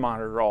computer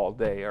monitor all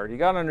day, or you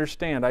got to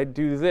understand, I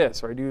do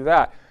this, or I do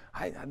that.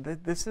 I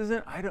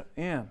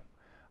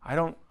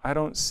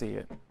don't see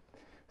it.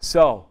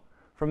 So,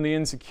 from the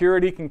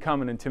insecurity can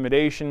come an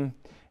intimidation,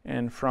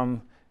 and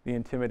from the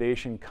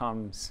intimidation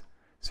comes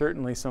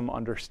certainly some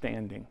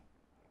understanding,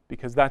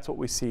 because that's what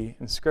we see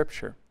in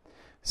Scripture.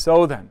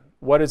 So then,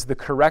 what is the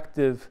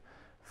corrective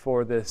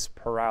for this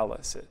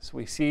paralysis?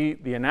 We see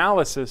the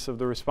analysis of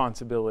the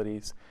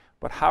responsibilities,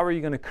 but how are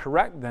you going to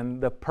correct then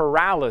the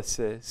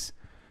paralysis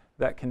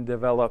that can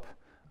develop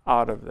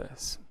out of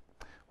this?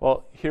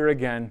 Well, here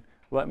again,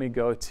 let me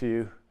go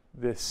to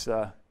this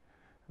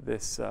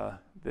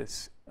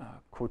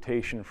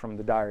quotation from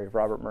the diary of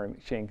Robert Murray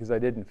McCheyne, because I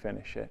didn't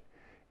finish it.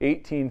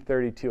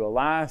 1832,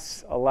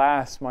 Alas,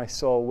 alas, my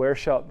soul, where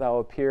shalt thou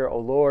appear? O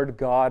Lord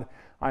God,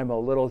 I am a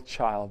little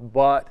child,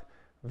 but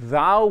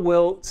thou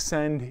wilt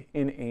send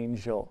an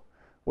angel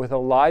with a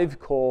live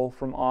coal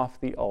from off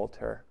the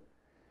altar,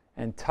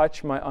 and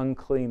touch my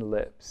unclean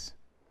lips,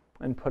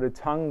 and put a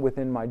tongue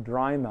within my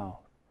dry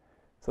mouth,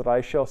 so that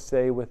I shall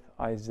say with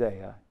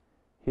Isaiah,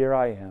 Here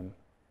I am,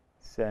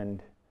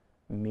 send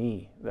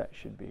me. That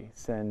should be,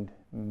 send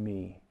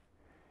me.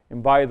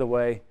 And by the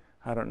way,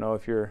 I don't know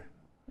if you're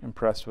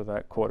impressed with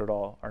that quote at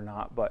all or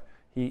not, but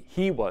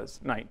he was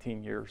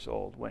 19 years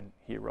old when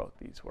he wrote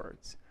these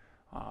words.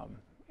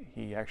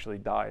 He actually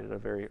died at a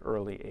very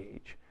early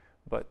age,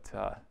 but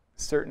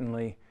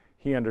certainly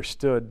he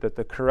understood that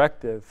the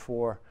corrective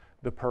for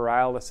the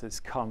paralysis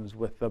comes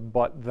with the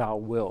but thou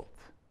wilt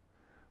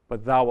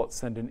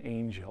send an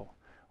angel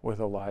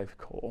with a live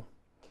coal.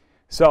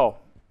 So,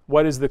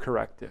 what is the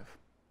corrective?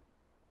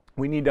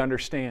 We need to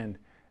understand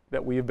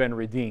that we have been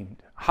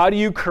redeemed. How do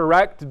you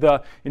correct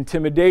the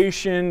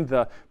intimidation,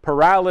 the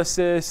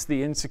paralysis,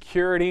 the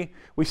insecurity?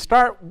 We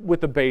start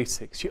with the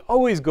basics. You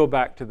always go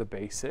back to the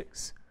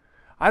basics.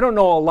 I don't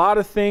know a lot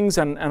of things,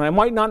 and I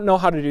might not know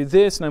how to do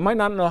this, and I might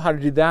not know how to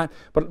do that,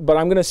 but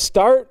I'm going to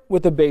start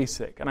with the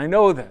basic. And I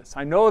know this.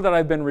 I know that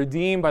I've been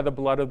redeemed by the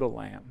blood of the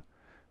Lamb.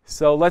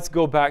 So let's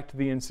go back to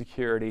the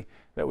insecurity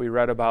that we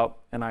read about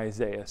in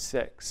Isaiah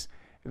 6.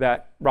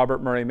 that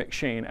Robert Murray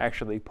McShane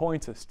actually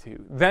points us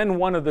to. Then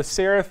one of the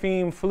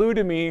seraphim flew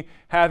to me,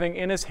 having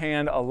in his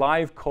hand a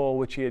live coal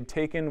which he had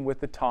taken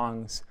with the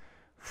tongs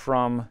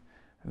from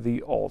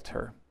the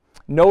altar.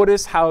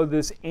 Notice how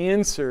this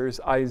answers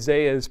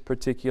Isaiah's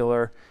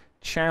particular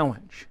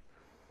challenge.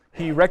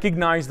 He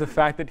recognized the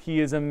fact that he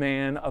is a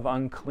man of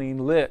unclean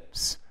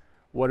lips.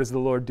 What does the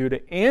Lord do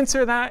to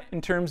answer that in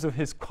terms of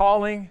his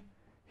calling?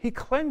 He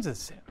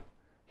cleanses him.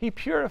 He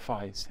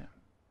purifies him.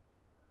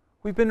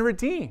 We've been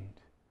redeemed.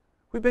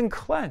 We've been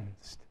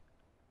cleansed.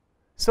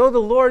 So the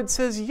Lord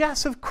says,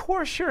 yes, of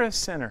course you're a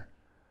sinner.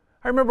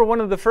 I remember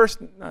one of the first,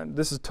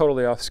 this is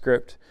totally off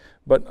script,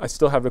 but I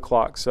still have the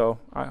clock, so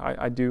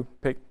I do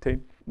take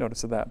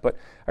notice of that. But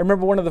I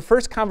remember one of the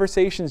first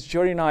conversations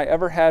Jody and I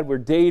ever had, we're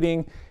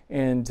dating,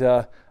 and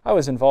I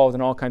was involved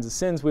in all kinds of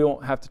sins. We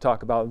won't have to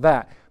talk about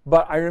that.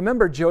 But I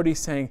remember Jody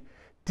saying,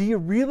 do you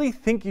really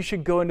think you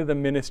should go into the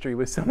ministry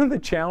with some of the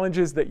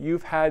challenges that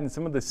you've had and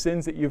some of the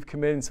sins that you've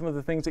committed and some of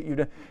the things that you've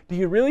done? Do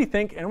you really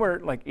think, and we're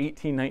like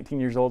 18, 19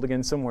 years old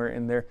again, somewhere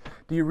in there,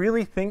 do you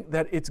really think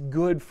that it's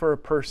good for a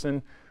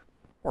person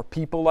or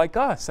people like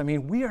us? I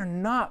mean, we are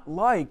not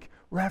like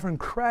Reverend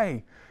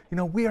Cray. You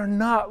know, we are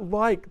not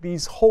like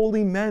these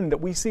holy men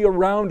that we see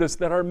around us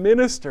that are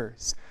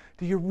ministers.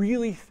 Do you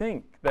really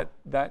think that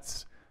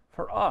that's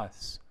for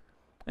us?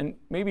 And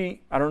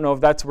maybe, I don't know if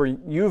that's where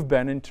you've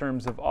been in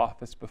terms of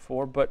office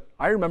before, but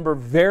I remember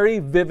very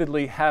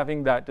vividly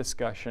having that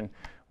discussion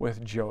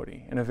with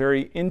Jody, in a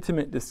very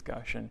intimate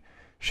discussion.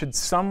 Should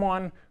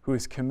someone who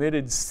has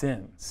committed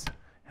sins,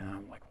 and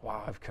I'm like,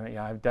 wow,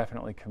 I've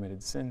definitely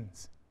committed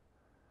sins.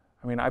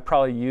 I mean, I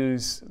probably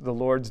use the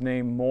Lord's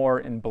name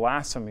more in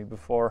blasphemy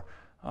before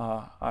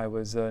I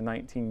was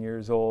 19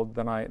 years old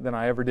than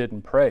I ever did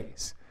in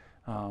praise,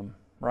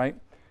 right?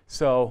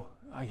 So,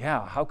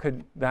 yeah, how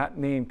could that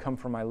name come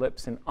from my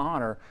lips in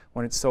honor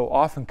when it's so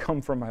often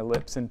come from my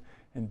lips in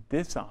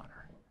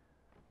dishonor?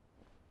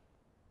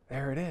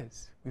 There it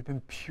is. We've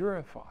been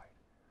purified.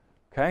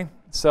 Okay?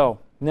 So,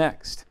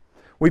 next.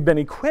 We've been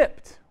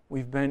equipped.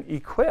 We've been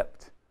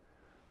equipped.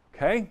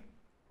 Okay?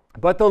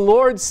 But the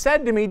Lord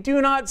said to me,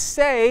 do not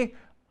say,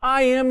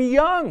 I am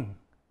young.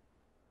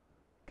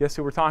 Guess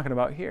who we're talking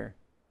about here?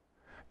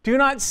 Do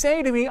not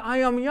say to me, I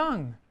am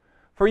young.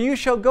 For you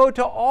shall go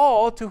to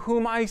all to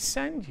whom I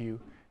send you,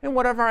 and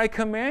whatever I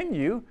command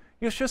you,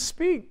 you shall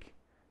speak.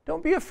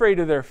 Don't be afraid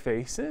of their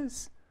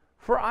faces,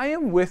 for I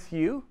am with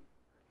you,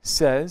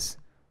 says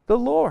the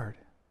Lord.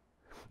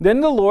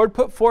 Then the Lord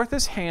put forth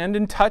his hand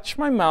and touched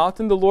my mouth,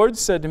 and the Lord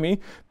said to me,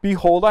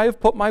 behold, I have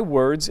put my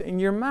words in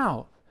your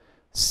mouth.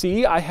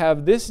 See, I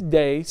have this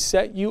day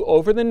set you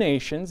over the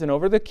nations and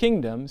over the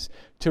kingdoms,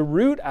 to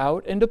root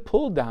out and to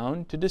pull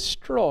down, to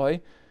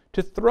destroy,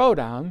 to throw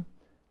down,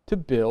 to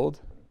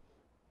build,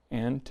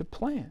 and to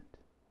plant.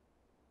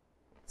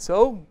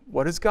 So,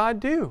 what does God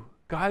do?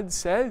 God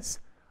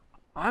says,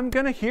 I'm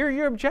going to hear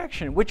your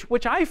objection,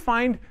 which I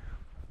find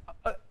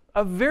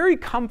a very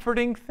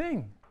comforting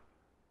thing.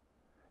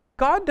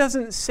 God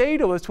doesn't say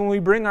to us when we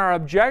bring our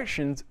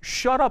objections,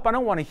 shut up, I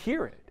don't want to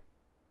hear it.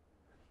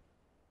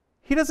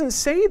 He doesn't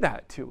say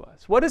that to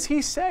us. What does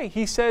he say?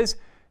 He says,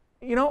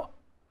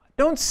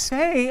 don't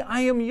say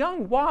I am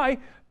young. Why?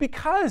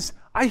 Because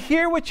I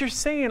hear what you're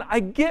saying. I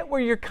get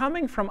where you're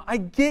coming from. I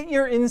get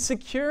your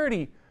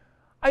insecurity.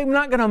 I'm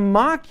not going to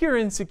mock your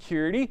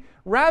insecurity.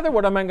 Rather,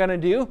 what am I going to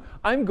do?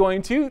 I'm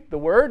going to, the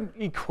word,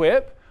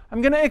 equip.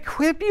 I'm going to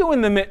equip you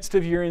in the midst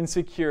of your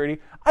insecurity.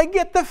 I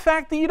get the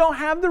fact that you don't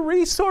have the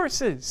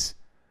resources.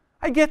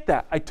 I get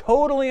that. I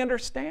totally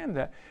understand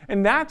that.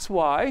 And that's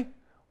why,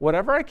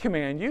 whatever I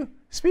command you,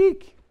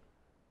 speak.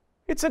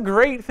 It's a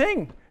great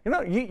thing. You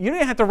don't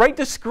have to write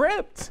the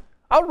script.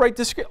 I'll write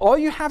the script. All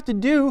you have to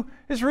do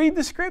is read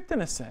the script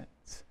in a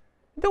sense.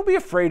 Don't be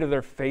afraid of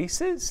their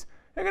faces.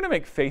 They're going to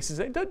make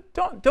faces.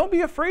 Don't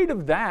be afraid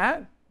of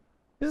that.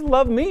 Just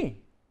love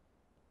me,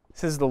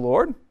 says the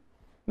Lord. And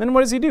then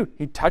what does he do?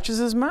 He touches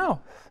his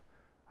mouth.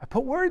 I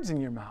put words in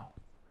your mouth.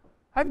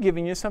 I've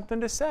given you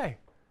something to say.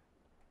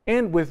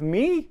 And with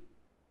me,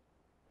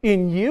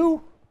 in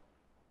you,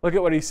 look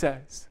at what he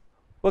says.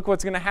 Look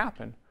what's going to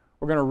happen.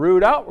 We're going to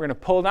root out, we're going to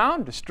pull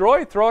down,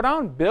 destroy, throw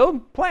down,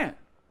 build, plant.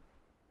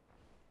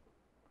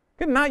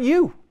 Good, not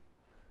you.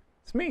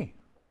 It's me.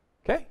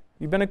 Okay?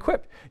 You've been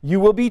equipped. You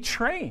will be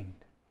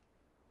trained.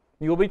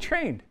 You will be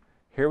trained.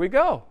 Here we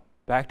go.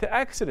 Back to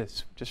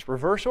Exodus. Just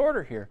reverse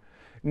order here.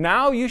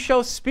 Now you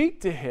shall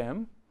speak to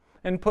him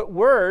and put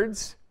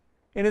words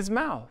in his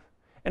mouth.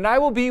 And I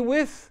will be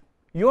with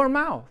your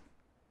mouth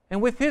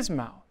and with his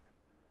mouth.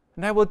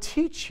 And I will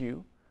teach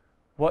you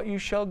what you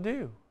shall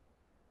do.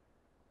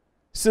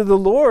 So the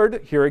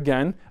Lord, here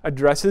again,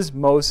 addresses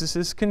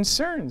Moses'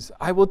 concerns.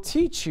 I will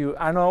teach you,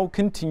 and I'll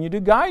continue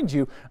to guide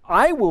you.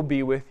 I will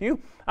be with you,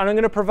 and I'm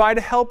going to provide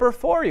a helper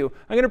for you.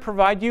 I'm going to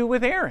provide you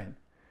with Aaron,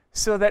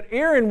 so that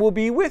Aaron will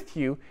be with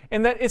you,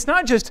 and that it's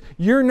not just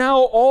you're now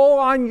all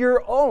on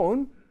your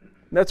own.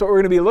 That's what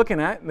we're going to be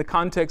looking at in the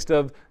context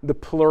of the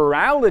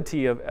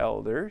plurality of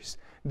elders,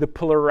 the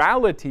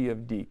plurality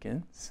of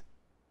deacons.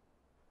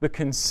 the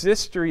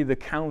consistory, the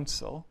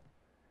council,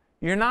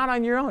 you're not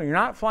on your own. You're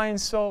not flying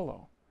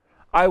solo.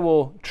 I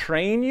will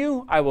train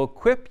you. I will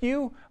equip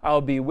you. I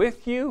will be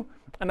with you.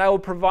 And I will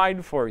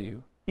provide for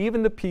you,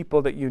 even the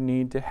people that you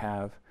need to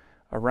have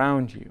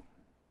around you.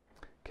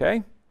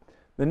 Okay?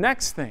 The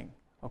next thing,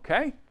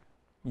 okay?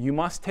 You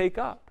must take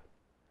up.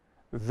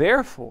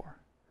 Therefore,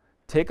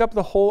 take up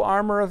the whole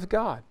armor of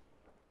God.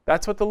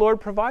 That's what the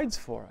Lord provides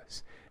for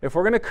us. If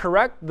we're going to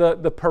correct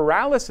the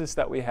paralysis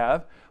that we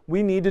have,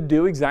 we need to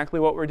do exactly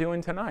what we're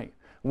doing tonight.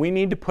 We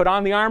need to put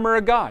on the armor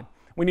of God.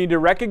 We need to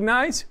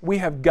recognize we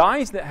have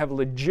guys that have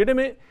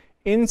legitimate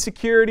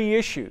insecurity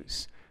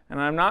issues. And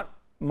I'm not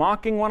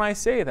mocking when I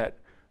say that.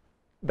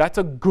 That's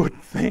a good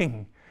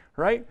thing,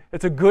 right?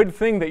 It's a good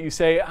thing that you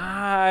say,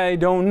 I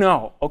don't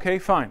know. Okay,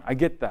 fine, I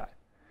get that.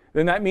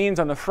 Then that means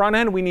on the front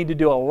end, we need to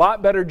do a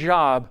lot better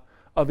job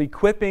of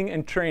equipping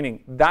and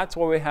training. That's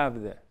why we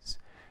have this.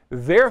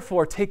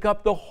 Therefore, take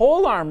up the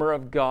whole armor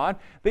of God,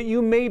 that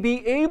you may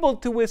be able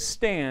to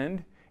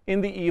withstand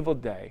in the evil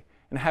day.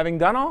 And having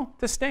done all,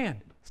 to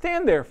stand.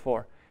 Stand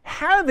therefore,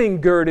 having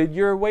girded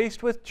your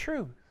waist with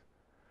truth.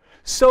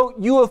 So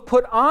you have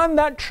put on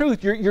that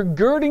truth. You're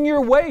girding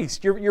your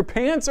waist. Your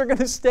pants are going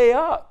to stay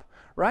up,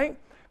 right?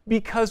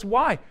 Because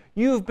why?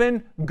 You've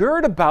been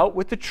girded about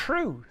with the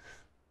truth.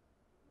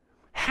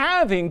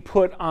 Having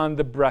put on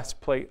the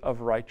breastplate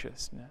of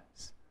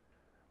righteousness,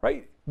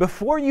 right?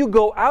 Before you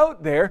go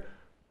out there,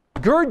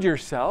 gird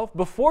yourself.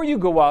 Before you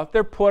go out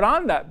there, put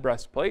on that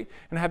breastplate.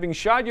 And having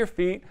shod your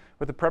feet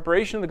with the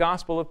preparation of the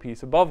gospel of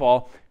peace, above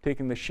all,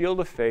 taking the shield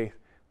of faith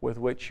with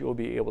which you will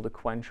be able to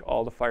quench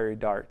all the fiery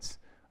darts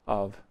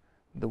of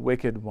the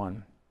wicked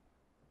one.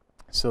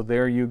 So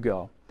there you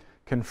go.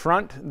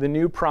 Confront the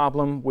new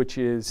problem, which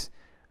is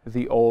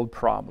the old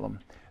problem.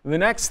 The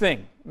next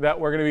thing that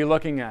we're going to be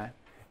looking at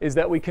is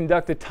that we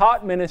conduct a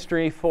taught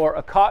ministry for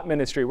a caught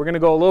ministry. We're going to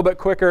go a little bit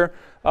quicker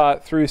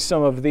through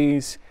some of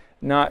these,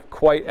 not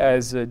quite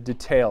as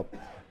detailed.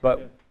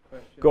 But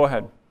go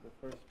ahead.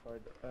 The first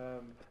part.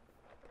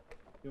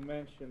 You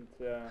mentioned,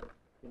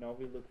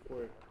 we look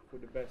for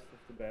the best of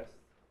the best.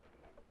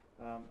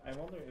 I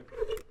wonder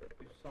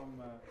if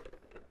some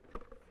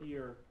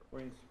fear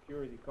or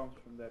insecurity comes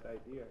from that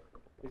idea.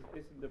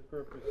 Isn't the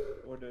purpose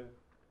or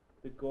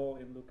the goal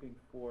in looking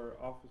for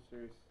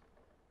officers,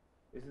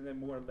 isn't it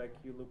more like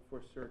you look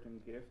for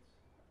certain gifts,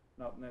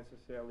 not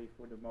necessarily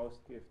for the most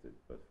gifted,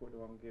 but for the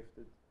one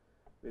gifted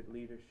with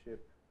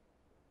leadership?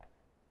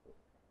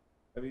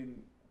 I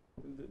mean,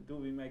 do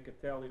we make a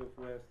tally of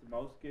who has the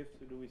most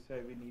gifts, or do we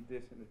say we need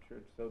this in the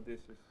church, so this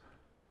is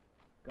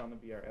going to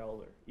be our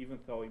elder, even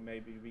though he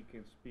may be weak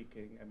in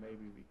speaking and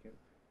maybe we can...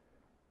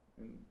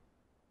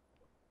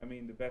 I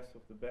mean, the best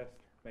of the best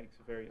makes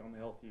a very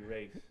unhealthy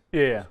race.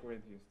 Yeah.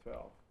 Corinthians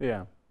 12.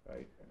 Yeah.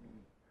 Right?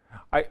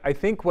 I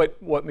think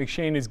what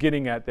McShane is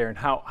getting at there, and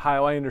how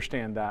I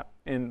understand that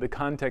in the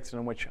context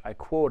in which I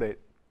quote it,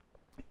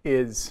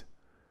 is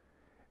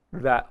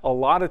that a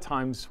lot of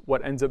times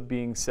what ends up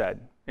being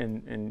said,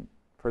 and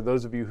for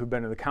those of you who've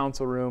been in the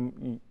council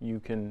room, you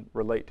can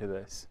relate to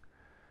this.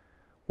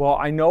 Well,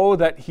 I know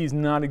that he's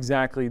not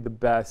exactly the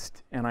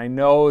best, and I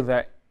know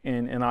that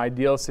in an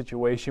ideal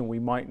situation we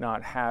might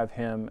not have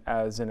him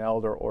as an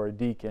elder or a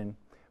deacon,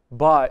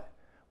 but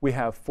we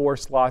have 4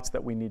 slots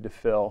that we need to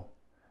fill,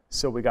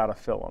 so we got to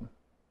fill them.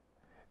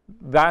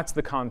 That's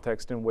the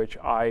context in which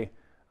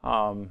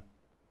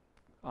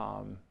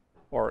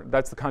or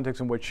that's the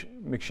context in which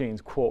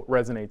McShane's quote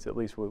resonates, at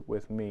least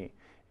with me,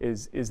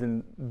 is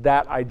in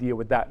that idea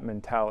with that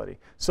mentality.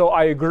 So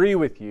I agree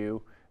with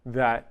you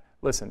that,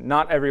 listen,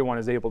 not everyone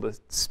is able to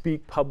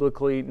speak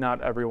publicly,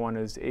 not everyone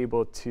is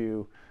able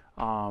to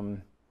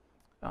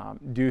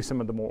do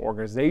some of the more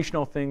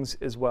organizational things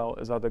as well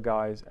as other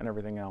guys and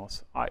everything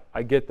else.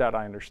 I get that,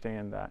 I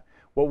understand that.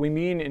 What we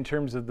mean in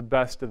terms of the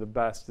best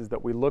is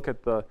that we look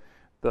at the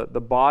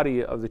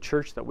body of the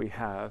church that we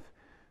have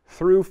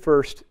through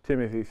 1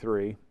 Timothy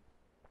 3,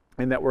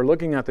 and that we're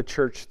looking at the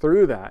church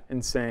through that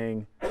and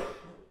saying,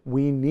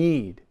 we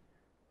need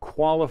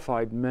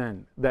qualified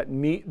men that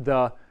meet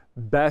the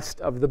best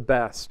of the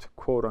best,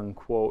 quote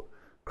unquote,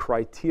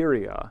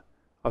 criteria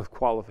of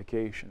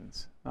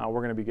qualifications. Now we're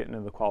going to be getting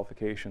into the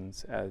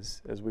qualifications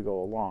as we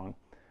go along.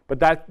 But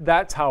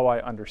that's how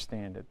I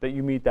understand it, that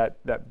you meet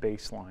that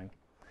baseline.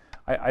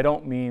 I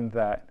don't mean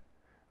that...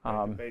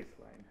 like the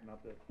baseline,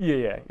 not the...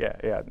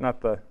 Yeah, not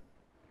the...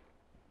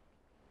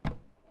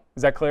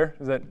 Is that clear?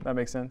 Does that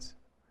make sense?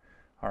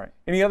 All right.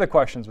 Any other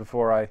questions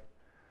before I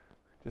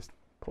just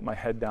put my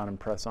head down and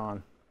press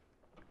on?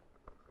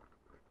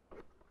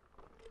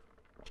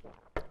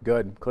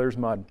 Good. Clear as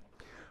mud.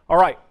 All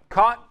right.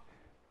 Caught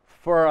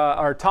for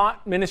our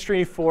taught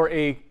ministry for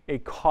a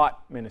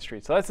caught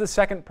ministry. So that's the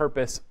second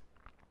purpose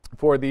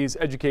for these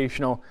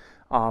educational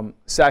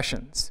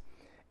sessions.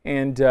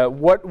 And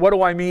what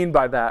do I mean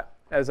by that?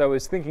 As I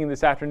was thinking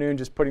this afternoon,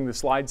 just putting the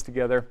slides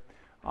together,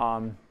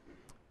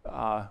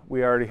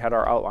 we already had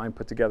our outline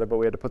put together, but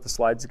we had to put the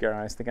slides together. And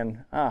I was thinking,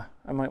 I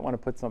might want to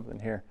put something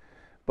here.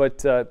 But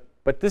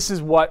this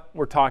is what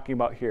we're talking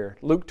about here.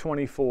 Luke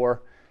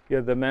 24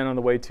 the men on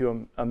the way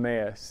to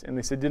Emmaus. And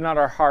they said, "Did not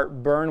our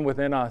heart burn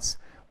within us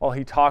while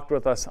he talked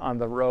with us on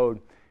the road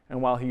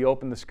and while he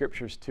opened the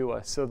scriptures to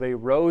us?" So they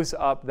rose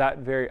up that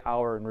very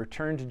hour and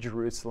returned to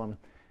Jerusalem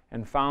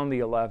and found the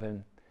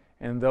 11.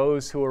 And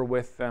those who were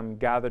with them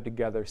gathered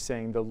together,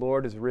 saying, "The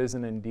Lord is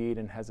risen indeed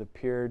and has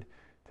appeared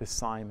to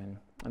Simon."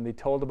 And they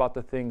told about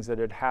the things that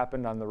had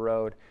happened on the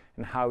road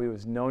and how he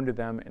was known to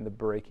them in the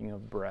breaking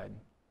of bread.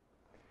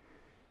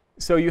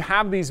 So you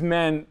have these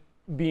men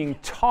being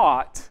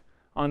taught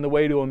on the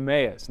way to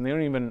Emmaus. And they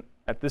don't even,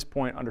 at this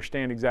point,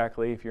 understand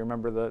exactly, if you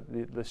remember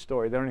the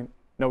story, they don't even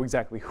know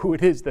exactly who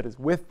it is that is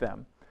with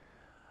them.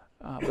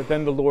 But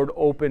then the Lord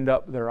opened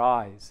up their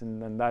eyes,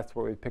 and then that's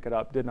where we pick it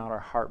up. Did not our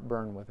heart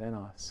burn within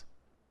us?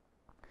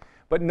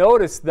 But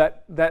notice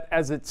that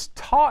as it's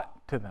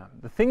taught to them,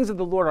 the things of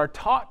the Lord are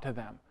taught to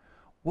them,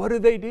 what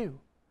do?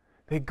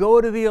 They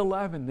go to the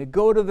 11, they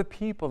go to the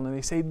people, and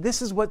they say,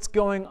 "This is what's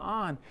going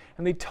on."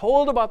 And they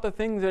told about the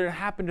things that had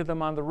happened to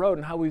them on the road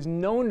and how he was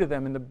known to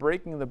them in the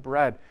breaking of the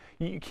bread.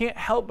 You can't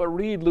help but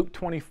read Luke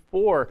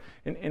 24,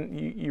 and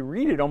you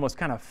read it almost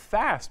kind of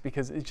fast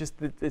because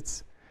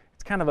it's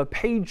kind of a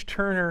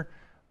page-turner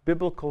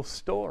biblical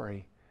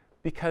story,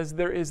 because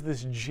there is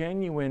this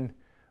genuine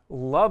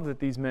love that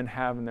these men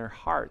have in their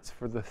hearts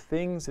for the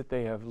things that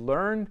they have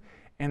learned,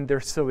 and they're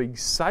so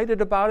excited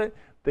about it,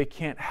 they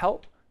can't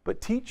help but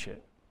teach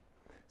it.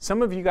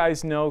 Some of you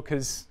guys know,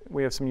 because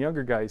we have some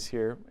younger guys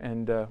here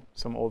and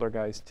some older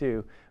guys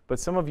too, but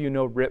some of you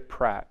know Rip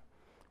Pratt.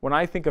 When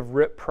I think of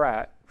Rip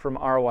Pratt from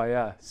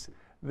RYS,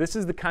 this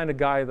is the kind of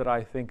guy that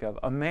I think of.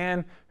 A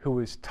man who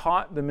was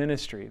taught the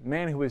ministry, a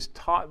man who was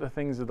taught the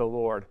things of the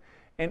Lord,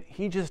 and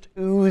he just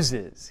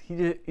oozes.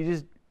 He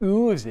just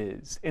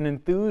oozes an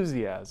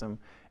enthusiasm,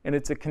 and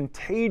it's a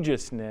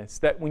contagiousness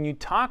that when you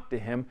talk to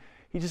him,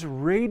 he just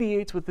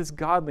radiates with this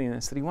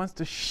godliness that he wants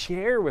to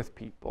share with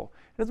people.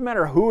 It doesn't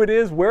matter who it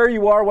is, where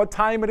you are, what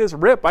time it is.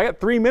 Rip, I got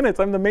 3 minutes.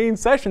 I'm the main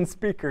session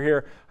speaker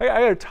here. I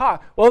got to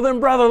talk. Well then,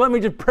 brother, let me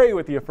just pray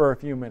with you for a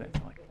few minutes.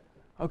 I'm like,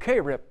 okay,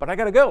 Rip, but I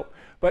got to go.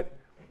 But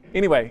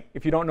anyway,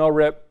 if you don't know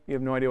Rip, you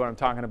have no idea what I'm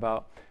talking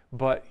about.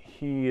 But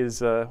he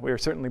is, we are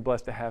certainly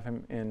blessed to have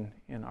him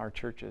in our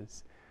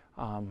churches,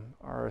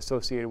 are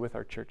associated with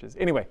our churches.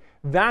 Anyway,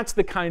 that's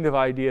the kind of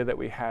idea that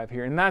we have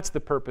here, and that's the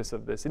purpose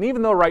of this. And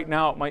even though right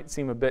now it might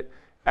seem a bit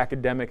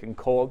academic and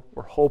cold,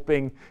 we're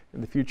hoping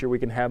in the future we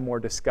can have more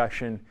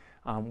discussion.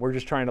 We're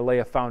just trying to lay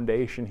a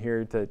foundation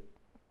here to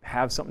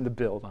have something to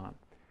build on.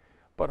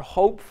 But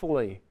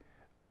hopefully,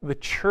 the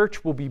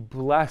church will be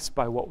blessed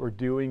by what we're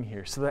doing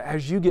here, so that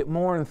as you get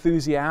more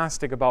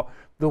enthusiastic about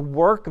the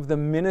work of the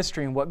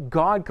ministry and what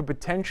God could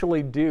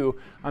potentially do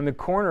on the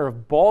corner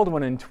of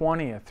Baldwin and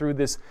 20th through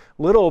this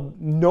little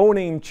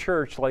no-name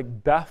church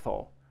like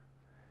Bethel,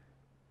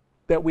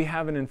 that we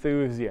have an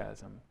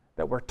enthusiasm,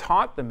 that we're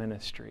taught the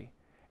ministry,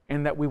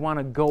 and that we want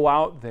to go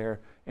out there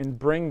and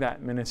bring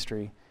that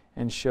ministry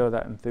and show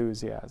that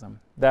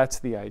enthusiasm. That's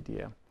the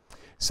idea.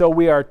 So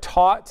we are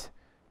taught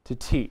to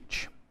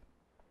teach.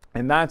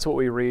 And that's what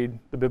we read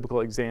the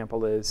biblical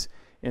example is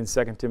in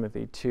 2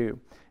 Timothy 2.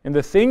 "And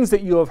the things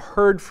that you have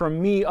heard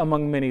from me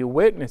among many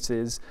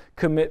witnesses,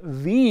 commit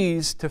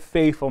these to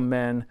faithful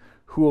men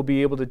who will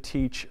be able to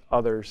teach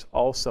others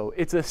also."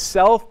 It's a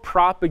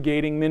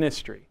self-propagating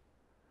ministry.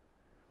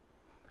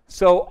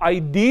 So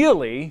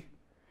ideally,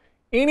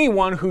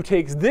 anyone who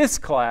takes this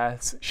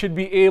class should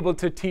be able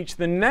to teach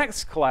the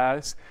next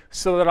class,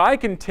 so that I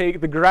can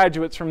take the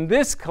graduates from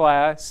this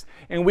class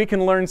and we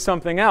can learn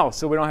something else,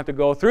 so we don't have to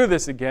go through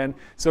this again.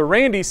 So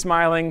Randy's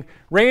smiling.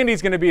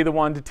 Randy's going to be the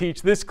one to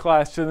teach this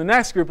class to the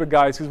next group of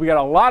guys, because we got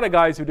a lot of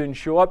guys who didn't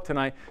show up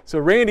tonight. So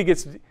Randy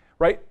gets,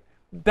 right?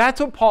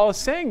 That's what Paul is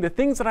saying. The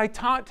things that I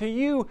taught to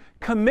you,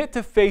 commit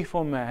to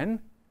faithful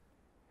men,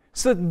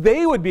 so that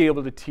they would be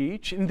able to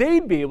teach, and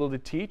they'd be able to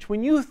teach.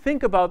 When you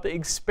think about the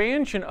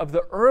expansion of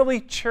the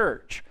early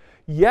church,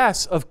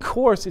 yes, of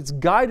course, it's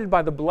guided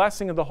by the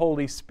blessing of the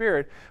Holy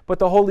Spirit, but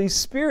the Holy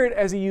Spirit,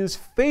 as He used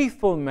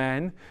faithful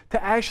men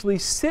to actually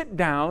sit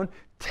down,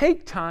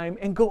 take time,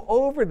 and go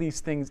over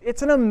these things.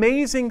 It's an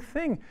amazing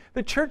thing.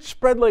 The church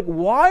spread like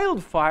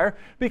wildfire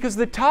because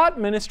the taught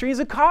ministry is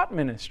a caught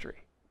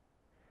ministry.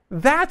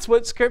 That's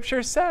what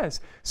Scripture says.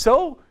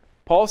 So,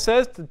 Paul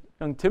says to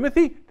young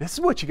Timothy, this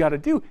is what you got to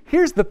do.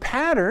 Here's the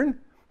pattern.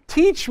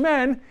 Teach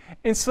men,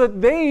 and so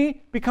that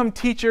they become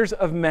teachers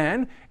of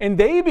men, and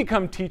they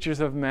become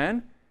teachers of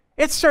men.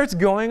 It starts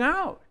going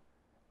out.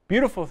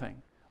 Beautiful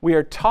thing. We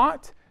are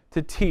taught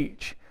to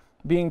teach.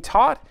 Being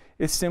taught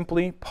is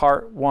simply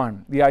part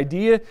one. The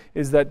idea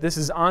is that this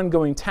is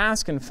ongoing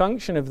task and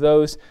function of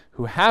those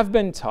who have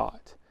been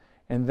taught,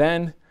 and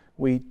then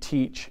we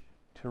teach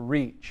to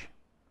reach.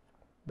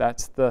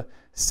 That's the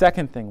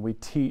second thing. We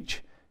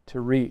teach to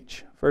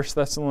reach. 1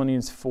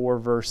 Thessalonians 4,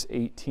 verse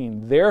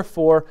 18.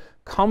 Therefore,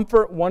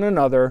 comfort one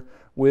another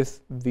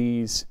with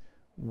these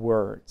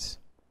words.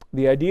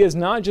 The idea is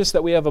not just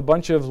that we have a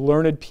bunch of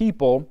learned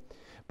people,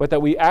 but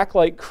that we act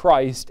like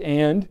Christ,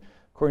 and,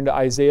 according to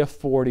Isaiah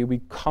 40,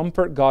 we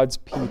comfort God's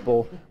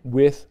people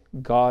with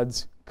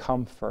God's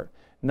comfort.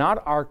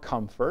 Not our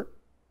comfort,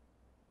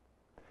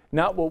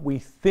 not what we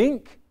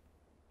think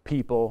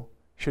people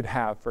should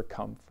have for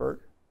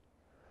comfort,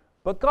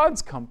 but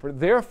God's comfort.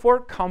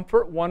 Therefore,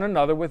 comfort one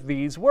another with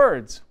these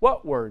words.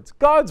 What words?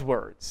 God's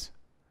words.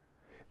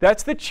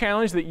 That's the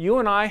challenge that you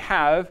and I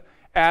have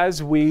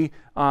as we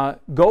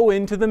go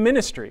into the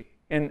ministry.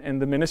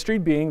 And the ministry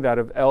being that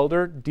of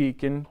elder,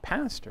 deacon,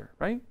 pastor,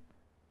 right?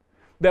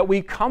 That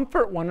we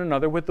comfort one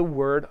another with the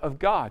Word of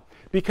God.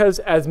 Because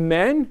as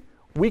men,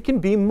 we can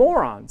be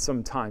morons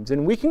sometimes.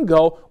 And we can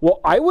go,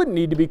 well, I wouldn't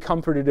need to be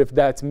comforted if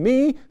that's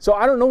me, so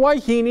I don't know why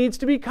he needs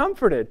to be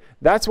comforted.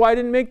 That's why I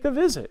didn't make the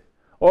visit.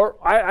 Or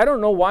I don't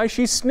know why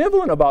she's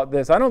sniveling about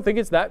this. I don't think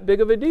it's that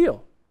big of a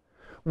deal.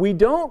 We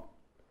don't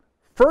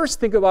first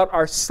think about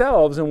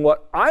ourselves and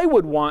what I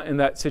would want in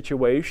that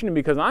situation. And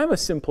because I'm a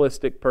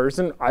simplistic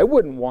person, I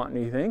wouldn't want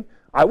anything.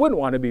 I wouldn't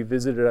want to be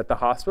visited at the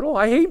hospital.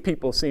 I hate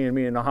people seeing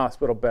me in a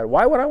hospital bed.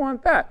 Why would I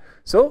want that?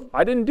 So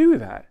I didn't do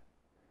that.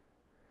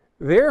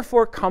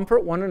 Therefore,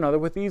 comfort one another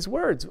with these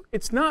words.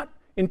 It's not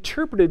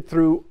interpreted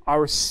through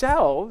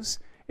ourselves.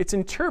 It's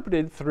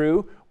interpreted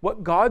through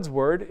what God's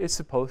Word is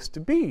supposed to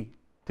be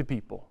to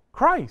people.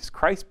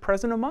 Christ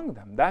present among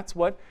them. That's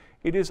what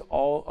it is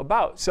all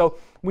about. So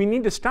we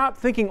need to stop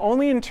thinking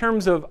only in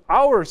terms of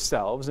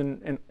ourselves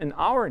and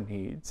our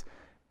needs,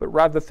 but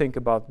rather think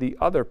about the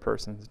other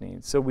person's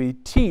needs. So we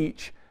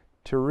teach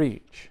to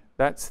reach.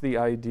 That's the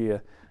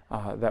idea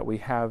that we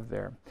have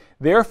there.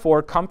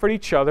 Therefore, comfort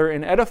each other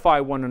and edify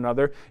one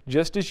another,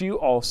 just as you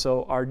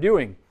also are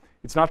doing.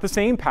 It's not the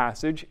same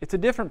passage, it's a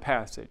different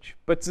passage,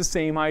 but it's the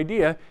same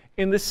idea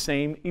in the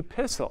same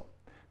epistle.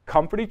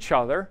 Comfort each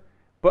other,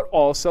 but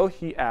also,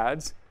 he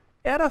adds,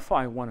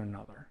 edify one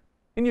another.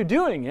 And you're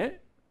doing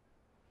it.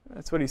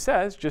 That's what he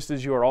says, just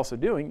as you are also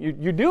doing.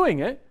 You're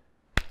doing it.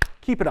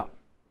 Keep it up.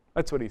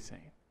 That's what he's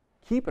saying.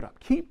 Keep it up.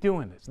 Keep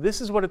doing this.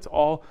 This is what it's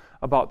all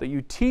about, that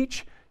you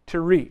teach to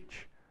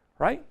reach,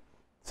 right?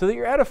 So that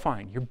you're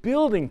edifying. You're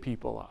building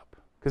people up.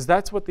 Because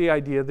that's what the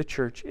idea of the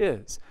church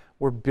is.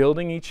 We're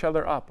building each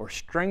other up. We're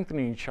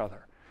strengthening each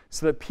other.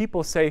 So that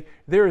people say,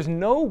 there is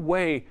no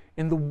way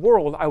in the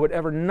world I would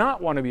ever not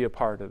want to be a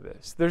part of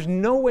this. There's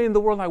no way in the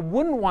world I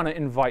wouldn't want to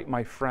invite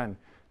my friend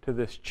to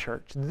this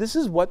church. This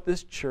is what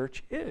this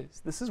church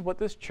is. This is what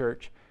this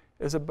church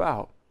is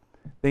about.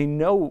 They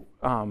know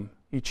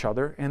each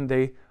other and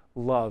they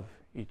love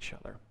each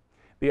other.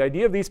 The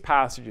idea of these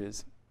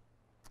passages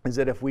is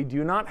that if we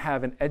do not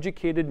have an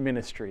educated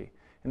ministry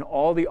in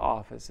all the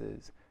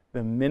offices,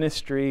 the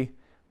ministry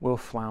will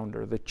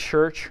flounder. The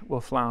church will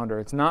flounder.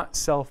 It's not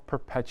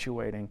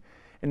self-perpetuating.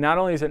 And not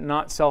only is it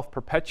not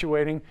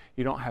self-perpetuating,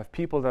 you don't have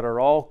people that are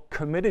all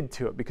committed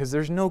to it because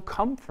there's no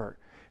comfort.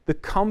 The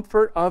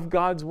comfort of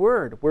God's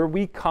Word, where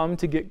we come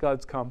to get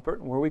God's comfort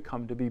and where we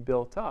come to be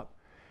built up.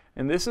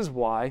 And this is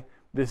why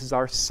this is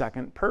our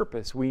second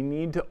purpose. We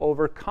need to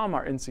overcome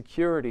our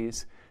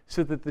insecurities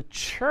so that the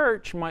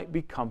church might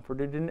be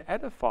comforted and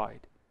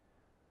edified.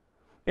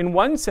 In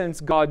one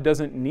sense, God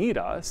doesn't need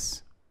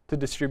us to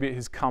distribute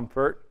His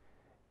comfort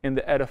in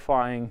the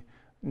edifying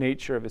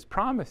nature of His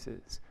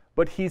promises,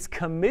 but He's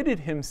committed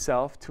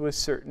Himself to a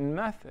certain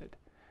method.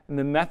 And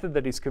the method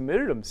that He's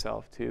committed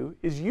Himself to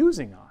is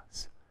using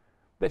us.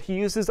 That He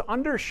uses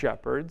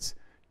under-shepherds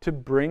to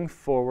bring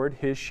forward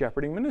His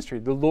shepherding ministry.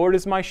 The Lord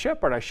is my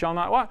shepherd, I shall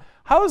not want.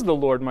 How is the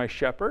Lord my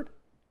shepherd?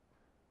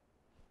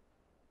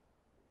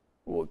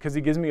 Well, because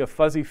He gives me a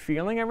fuzzy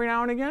feeling every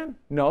now and again?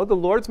 No, the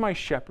Lord's my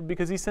shepherd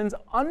because He sends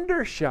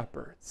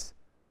under-shepherds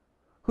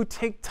who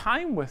take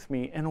time with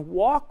me and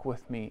walk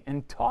with me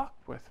and talk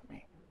with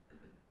me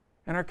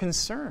and are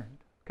concerned.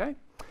 Okay?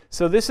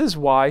 So this is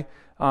why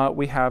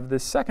we have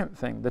this second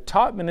thing. The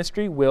taught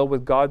ministry will,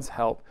 with God's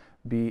help,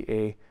 be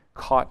a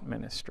caught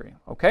ministry.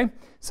 Okay?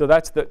 So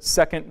that's the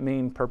second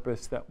main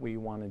purpose that we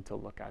wanted to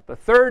look at. The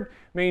third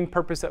main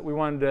purpose that we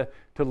wanted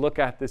to look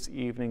at this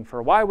evening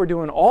for why we're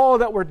doing all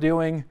that we're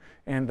doing,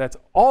 and that's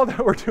all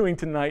that we're doing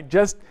tonight,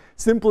 just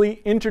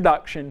simply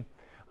introduction.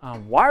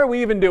 Why are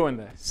we even doing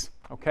this?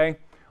 Okay?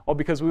 Well,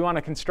 because we want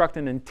to construct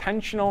an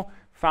intentional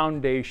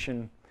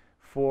foundation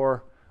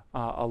for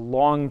a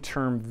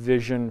long-term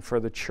vision for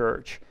the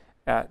church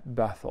at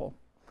Bethel.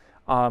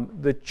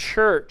 The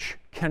church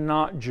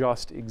cannot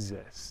just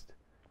exist.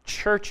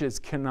 Churches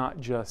cannot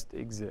just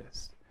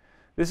exist.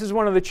 This is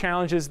one of the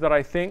challenges that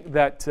I think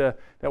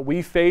that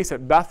we face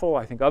at Bethel.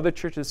 I think other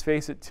churches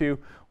face it too.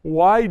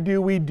 Why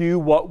do we do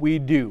what we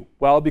do?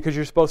 Well, because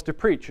you're supposed to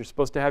preach. You're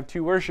supposed to have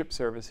 2 worship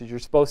services. You're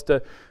supposed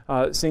to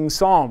sing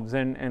psalms,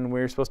 and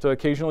we're supposed to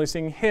occasionally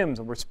sing hymns.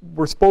 And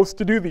we're supposed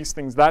to do these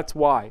things. That's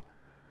why.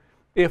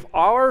 If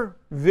our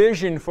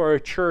vision for a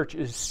church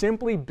is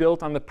simply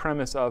built on the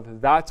premise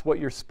of that's what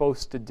you're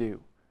supposed to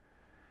do,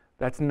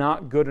 that's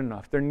not good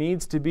enough. There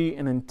needs to be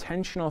an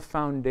intentional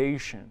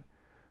foundation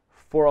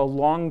for a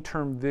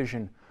long-term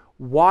vision.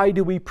 Why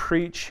do we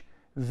preach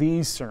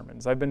these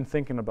sermons? I've been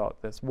thinking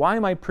about this. Why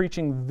am I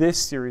preaching this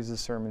series of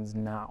sermons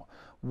now?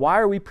 Why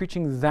are we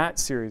preaching that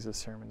series of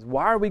sermons?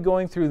 Why are we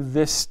going through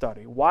this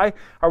study? Why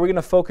are we going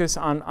to focus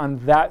on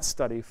that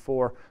study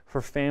for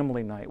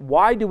family night?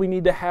 Why do we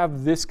need to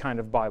have this kind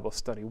of Bible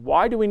study?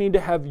 Why do we need to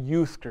have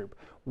youth group?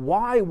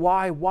 Why?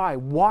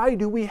 Why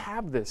do we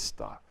have this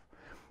stuff?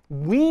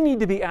 We need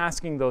to be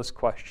asking those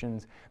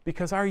questions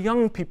because our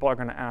young people are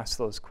going to ask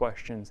those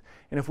questions.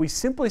 And if we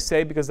simply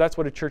say, because that's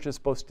what a church is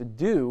supposed to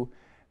do,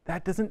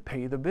 that doesn't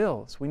pay the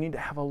bills. We need to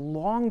have a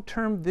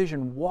long-term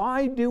vision.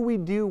 Why do we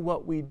do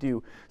what we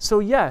do? So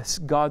yes,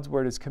 God's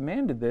Word has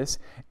commanded this,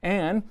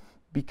 and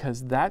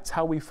because that's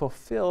how we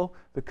fulfill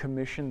the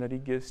commission that He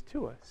gives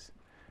to us.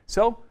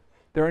 So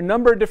there are a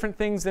number of different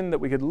things then that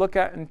we could look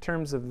at in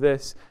terms of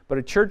this, but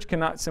a church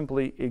cannot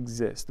simply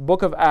exist. The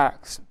book of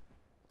Acts,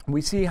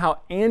 we see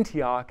how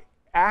Antioch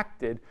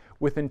acted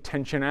with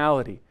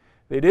intentionality.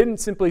 They didn't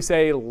simply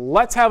say,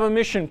 let's have a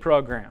mission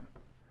program.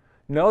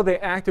 No, they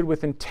acted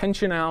with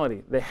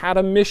intentionality. They had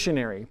a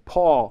missionary,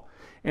 Paul,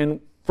 and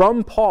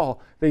from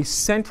Paul, they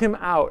sent him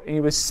out, and he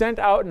was sent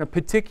out in a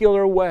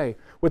particular way,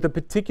 with a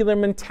particular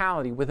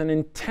mentality, with an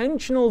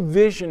intentional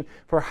vision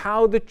for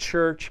how the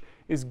church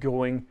is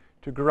going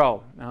to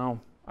grow.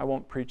 Now, I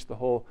won't preach the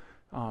whole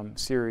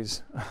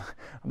series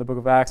on the book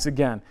of Acts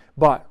again,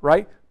 but,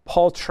 right,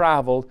 Paul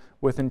traveled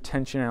with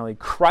intentionality.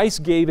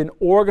 Christ gave an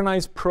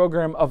organized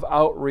program of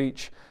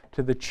outreach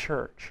to the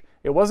church.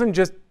 It wasn't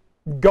just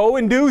go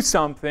and do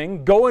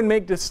something, go and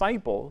make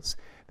disciples.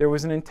 There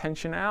was an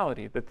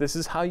intentionality that this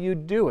is how you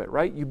do it,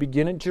 right? You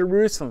begin at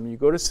Jerusalem, you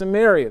go to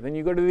Samaria, then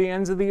you go to the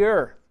ends of the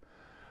earth.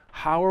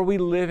 How are we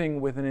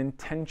living with an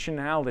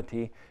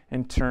intentionality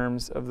in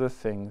terms of the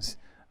things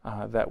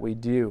that we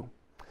do?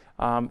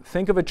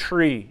 Think of a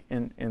tree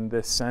in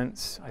this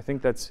sense. I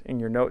think that's in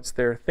your notes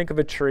there. Think of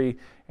a tree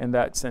in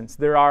that sense.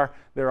 There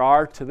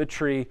are to the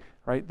tree,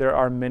 right? There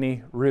are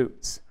many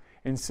roots.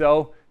 And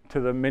so to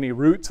the many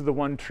roots of the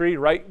one tree,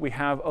 right, we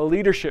have a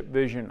leadership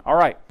vision. All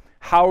right,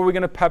 how are we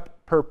going to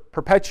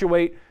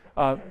perpetuate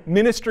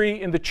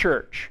ministry in the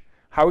church?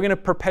 How are we going to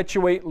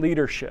perpetuate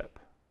leadership?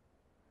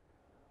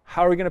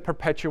 How are we going to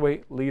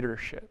perpetuate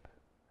leadership?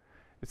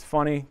 It's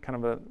funny,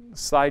 kind of a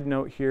side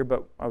note here,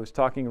 but I was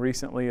talking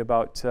recently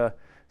about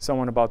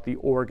someone about the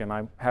organ.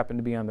 I happen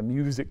to be on the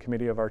music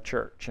committee of our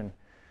church, and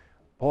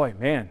boy,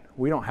 man,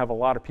 we don't have a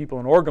lot of people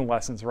in organ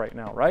lessons right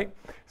now, right?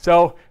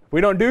 So if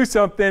we don't do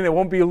something, it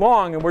won't be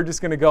long, and we're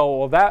just going to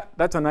go, well,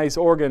 that's a nice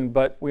organ,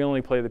 but we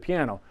only play the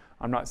piano.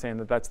 I'm not saying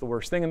that that's the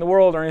worst thing in the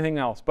world or anything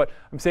else, but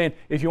I'm saying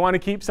if you want to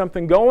keep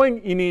something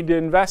going, you need to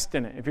invest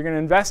in it. If you're going to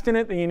invest in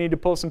it, then you need to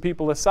pull some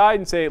people aside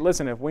and say,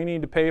 listen, if we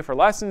need to pay for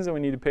lessons, then we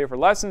need to pay for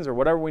lessons or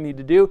whatever we need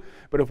to do.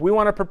 But if we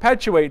want to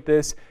perpetuate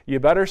this, you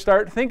better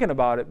start thinking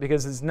about it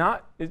because it's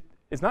not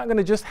going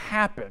to just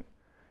happen.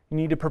 You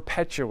need to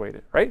perpetuate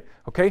it, right?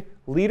 Okay,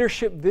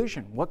 leadership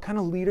vision. What kind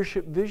of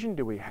leadership vision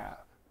do we have?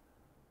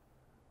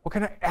 What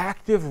kind of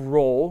active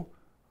role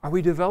are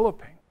we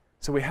developing?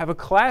 So we have a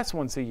class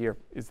once a year.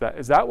 Is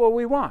that what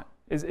we want?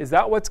 Is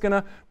that what's going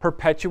to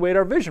perpetuate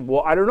our vision?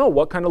 Well, I don't know.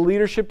 What kind of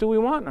leadership do we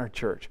want in our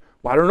church?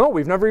 Well, I don't know.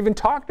 We've never even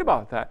talked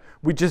about that.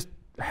 We just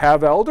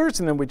have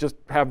elders, and then we just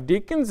have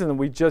deacons, and then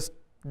we just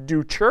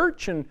do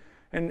church, and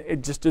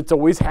it's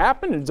always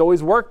happened. It's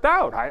always worked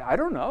out. I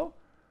don't know.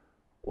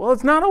 Well,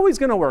 it's not always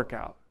going to work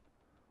out.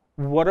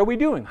 What are we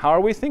doing? How are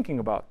we thinking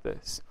about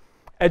this?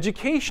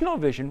 Educational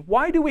vision.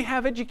 Why do we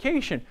have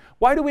education?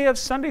 Why do we have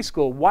Sunday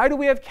school? Why do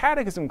we have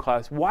catechism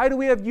class? Why do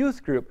we have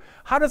youth group?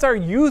 How does our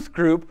youth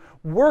group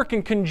work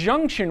in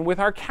conjunction with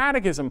our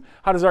catechism?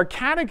 How does our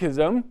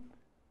catechism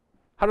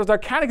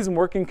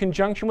work in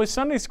conjunction with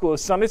Sunday school?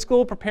 Is Sunday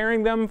school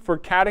preparing them for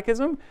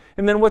catechism?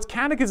 And then what's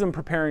catechism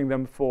preparing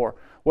them for?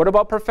 What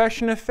about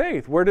profession of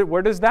faith? Where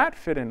does that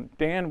fit in?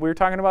 Dan, we were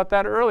talking about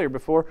that earlier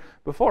before,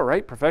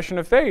 right? Profession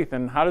of faith,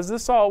 and how does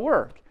this all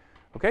work?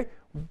 Okay?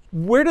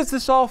 Where does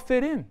this all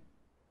fit in?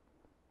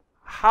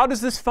 How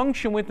does this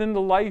function within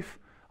the life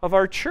of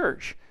our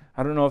church?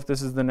 I don't know if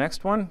this is the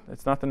next one.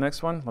 It's not the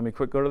next one. Let me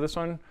quick go to this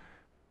one.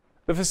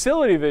 The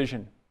facility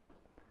vision.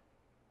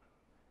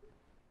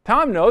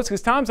 Tom knows,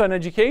 because Tom's on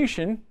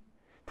education.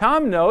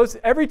 Tom knows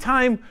every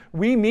time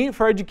we meet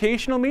for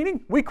educational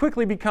meeting, we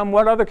quickly become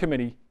what other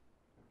committee?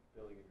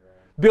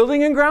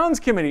 Building and Grounds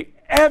Committee.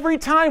 Every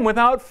time,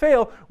 without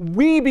fail,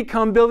 we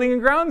become Building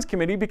and Grounds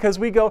Committee because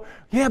we go,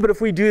 yeah, but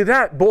if we do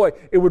that, boy,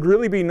 it would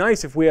really be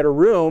nice if we had a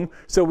room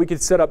so we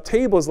could set up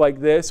tables like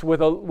this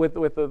with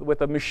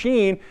a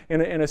machine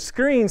and a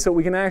screen so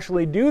we can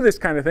actually do this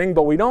kind of thing,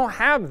 but we don't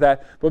have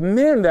that. But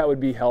man, that would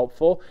be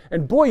helpful.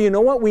 And boy, you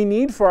know what we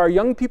need for our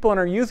young people in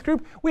our youth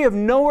group? We have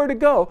nowhere to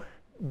go.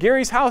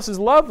 Gary's house is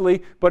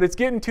lovely, but it's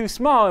getting too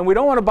small, and we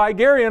don't want to buy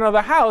Gary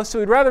another house, so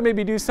we'd rather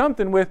maybe do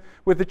something with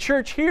the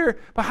church here.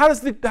 But how does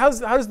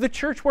the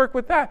church work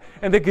with that?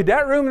 And the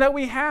cadet room that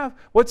we have,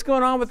 what's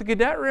going on with the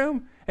cadet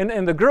room?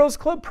 And the girls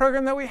club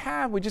program that we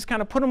have, we just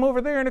kind of put them over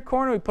there in a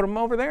corner, we put them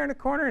over there in a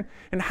corner.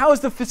 And how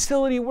is the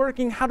facility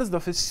working? How does the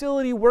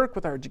facility work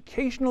with our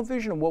educational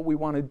vision and what we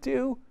want to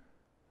do?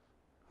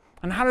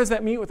 And how does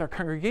that meet with our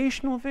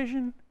congregational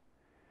vision?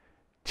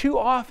 too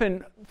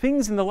often,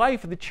 things in the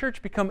life of the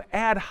church become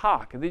ad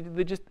hoc.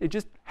 It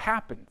just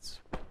happens.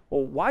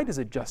 Well, why does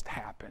it just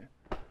happen?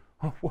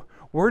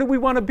 Where do we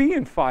want to be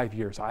in 5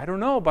 years? I don't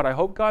know, but I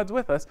hope God's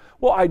with us.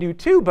 Well, I do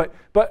too, but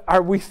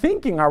are we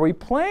thinking? Are we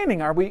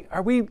planning? Are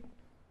we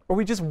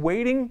just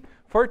waiting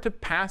for it to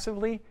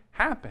passively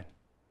happen?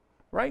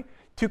 Right?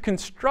 To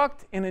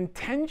construct an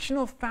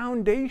intentional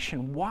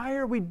foundation. Why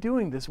are we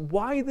doing this?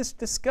 Why this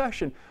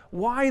discussion?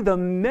 Why the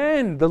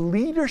men, the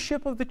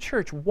leadership of the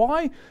church?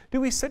 Why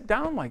do we sit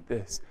down like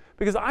this?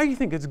 Because I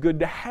think it's good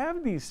to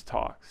have these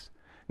talks.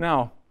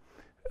 Now,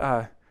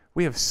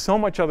 we have so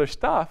much other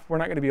stuff, we're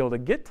not going to be able to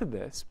get to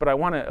this, but I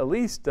want to at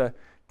least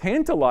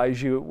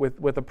tantalize you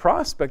with the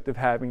prospect of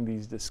having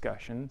these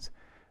discussions,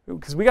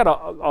 because we got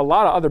a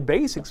lot of other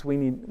basics we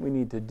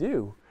need to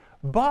do.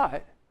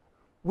 But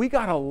we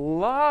got a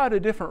lot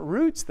of different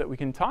roots that we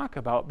can talk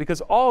about,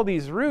 because all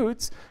these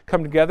roots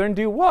come together and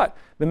do what?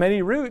 The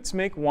many roots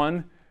make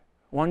one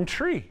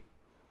tree.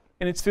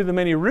 And it's through the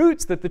many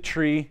roots that the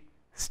tree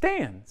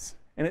stands,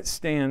 and it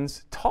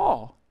stands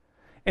tall,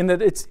 and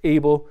that it's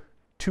able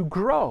to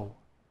grow.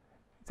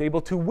 It's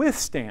able to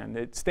withstand.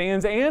 It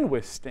stands and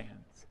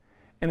withstands,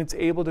 and it's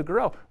able to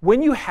grow.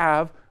 When you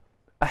have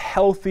a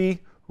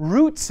healthy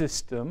root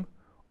system,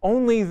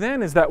 only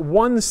then is that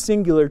one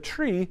singular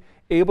tree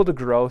able to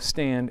grow,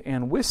 stand,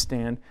 and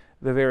withstand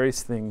the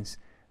various things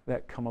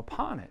that come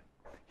upon it.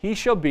 He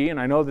shall be, and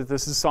I know that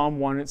this is Psalm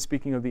 1, it's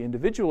speaking of the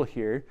individual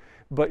here,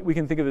 but we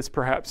can think of this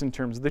perhaps in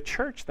terms of the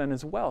church then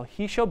as well.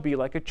 He shall be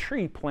like a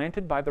tree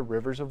planted by the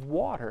rivers of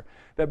water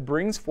that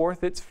brings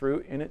forth its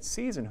fruit in its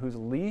season, whose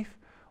leaf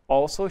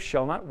also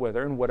shall not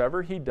wither, and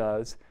whatever he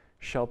does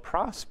shall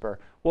prosper.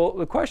 Well,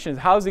 the question is,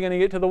 how's he going to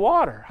get to the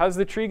water? How does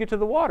the tree get to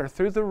the water?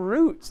 Through the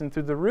roots, and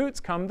through the roots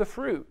come the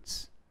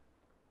fruits.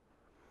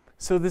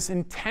 So this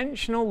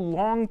intentional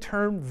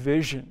long-term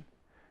vision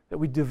that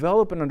we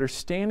develop an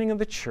understanding of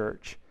the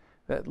church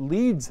that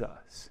leads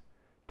us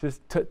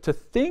to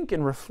think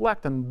and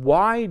reflect on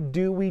why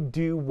do we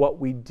do what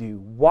we do?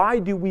 Why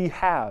do we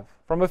have,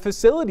 from a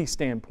facility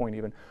standpoint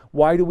even,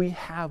 why do we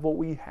have what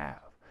we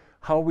have?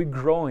 How are we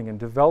growing and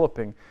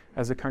developing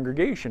as a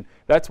congregation?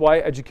 That's why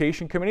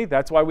Education Committee,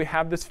 that's why we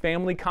have this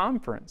family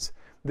conference.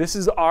 This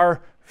is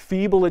our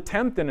feeble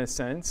attempt in a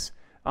sense.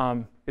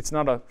 It's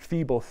not a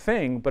feeble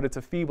thing, but it's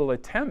a feeble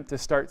attempt to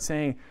start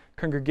saying,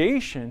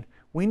 congregation,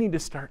 we need to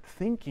start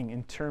thinking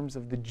in terms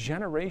of the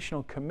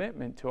generational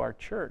commitment to our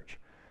church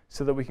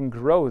so that we can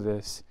grow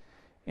this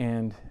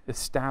and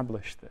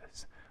establish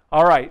this.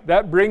 All right,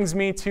 that brings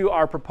me to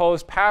our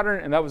proposed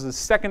pattern, and that was the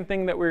second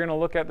thing that we're going to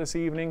look at this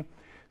evening.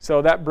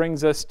 So that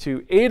brings us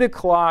to 8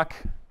 o'clock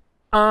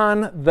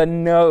on the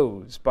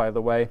nose, by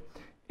the way.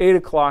 8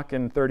 o'clock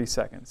in 30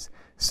 seconds.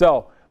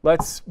 So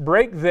let's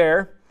break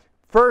there.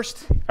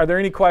 First, are there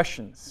any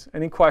questions?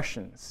 Any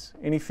questions?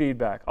 Any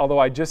feedback? Although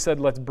I just said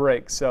let's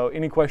break, so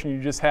any question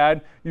you just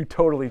had, you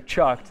totally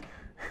chucked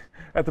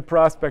at the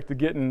prospect of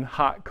getting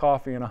hot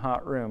coffee in a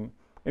hot room.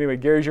 Anyway,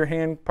 Gary, is your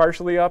hand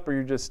partially up, or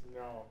you're just...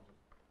 No.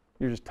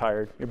 You're just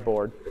tired. You're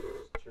bored.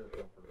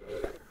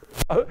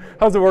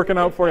 How's it working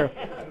out for you?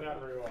 Not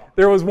very well.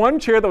 There was one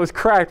chair that was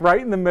cracked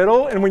right in the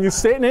middle, and when you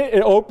sit in it,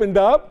 it opened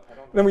up.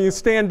 Then when you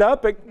stand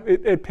up,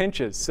 it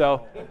pinches.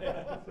 So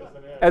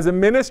as a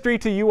ministry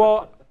to you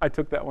all, I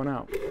took that one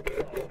out.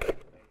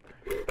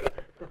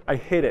 I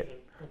hid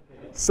it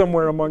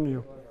somewhere among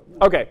you.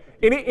 Okay,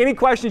 any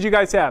questions you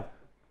guys have?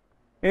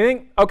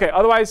 Anything? Okay,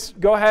 otherwise,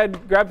 go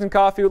ahead, grab some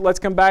coffee. Let's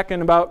come back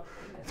in about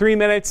 3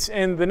 minutes,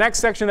 and the next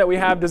section that we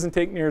have doesn't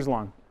take near as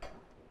long.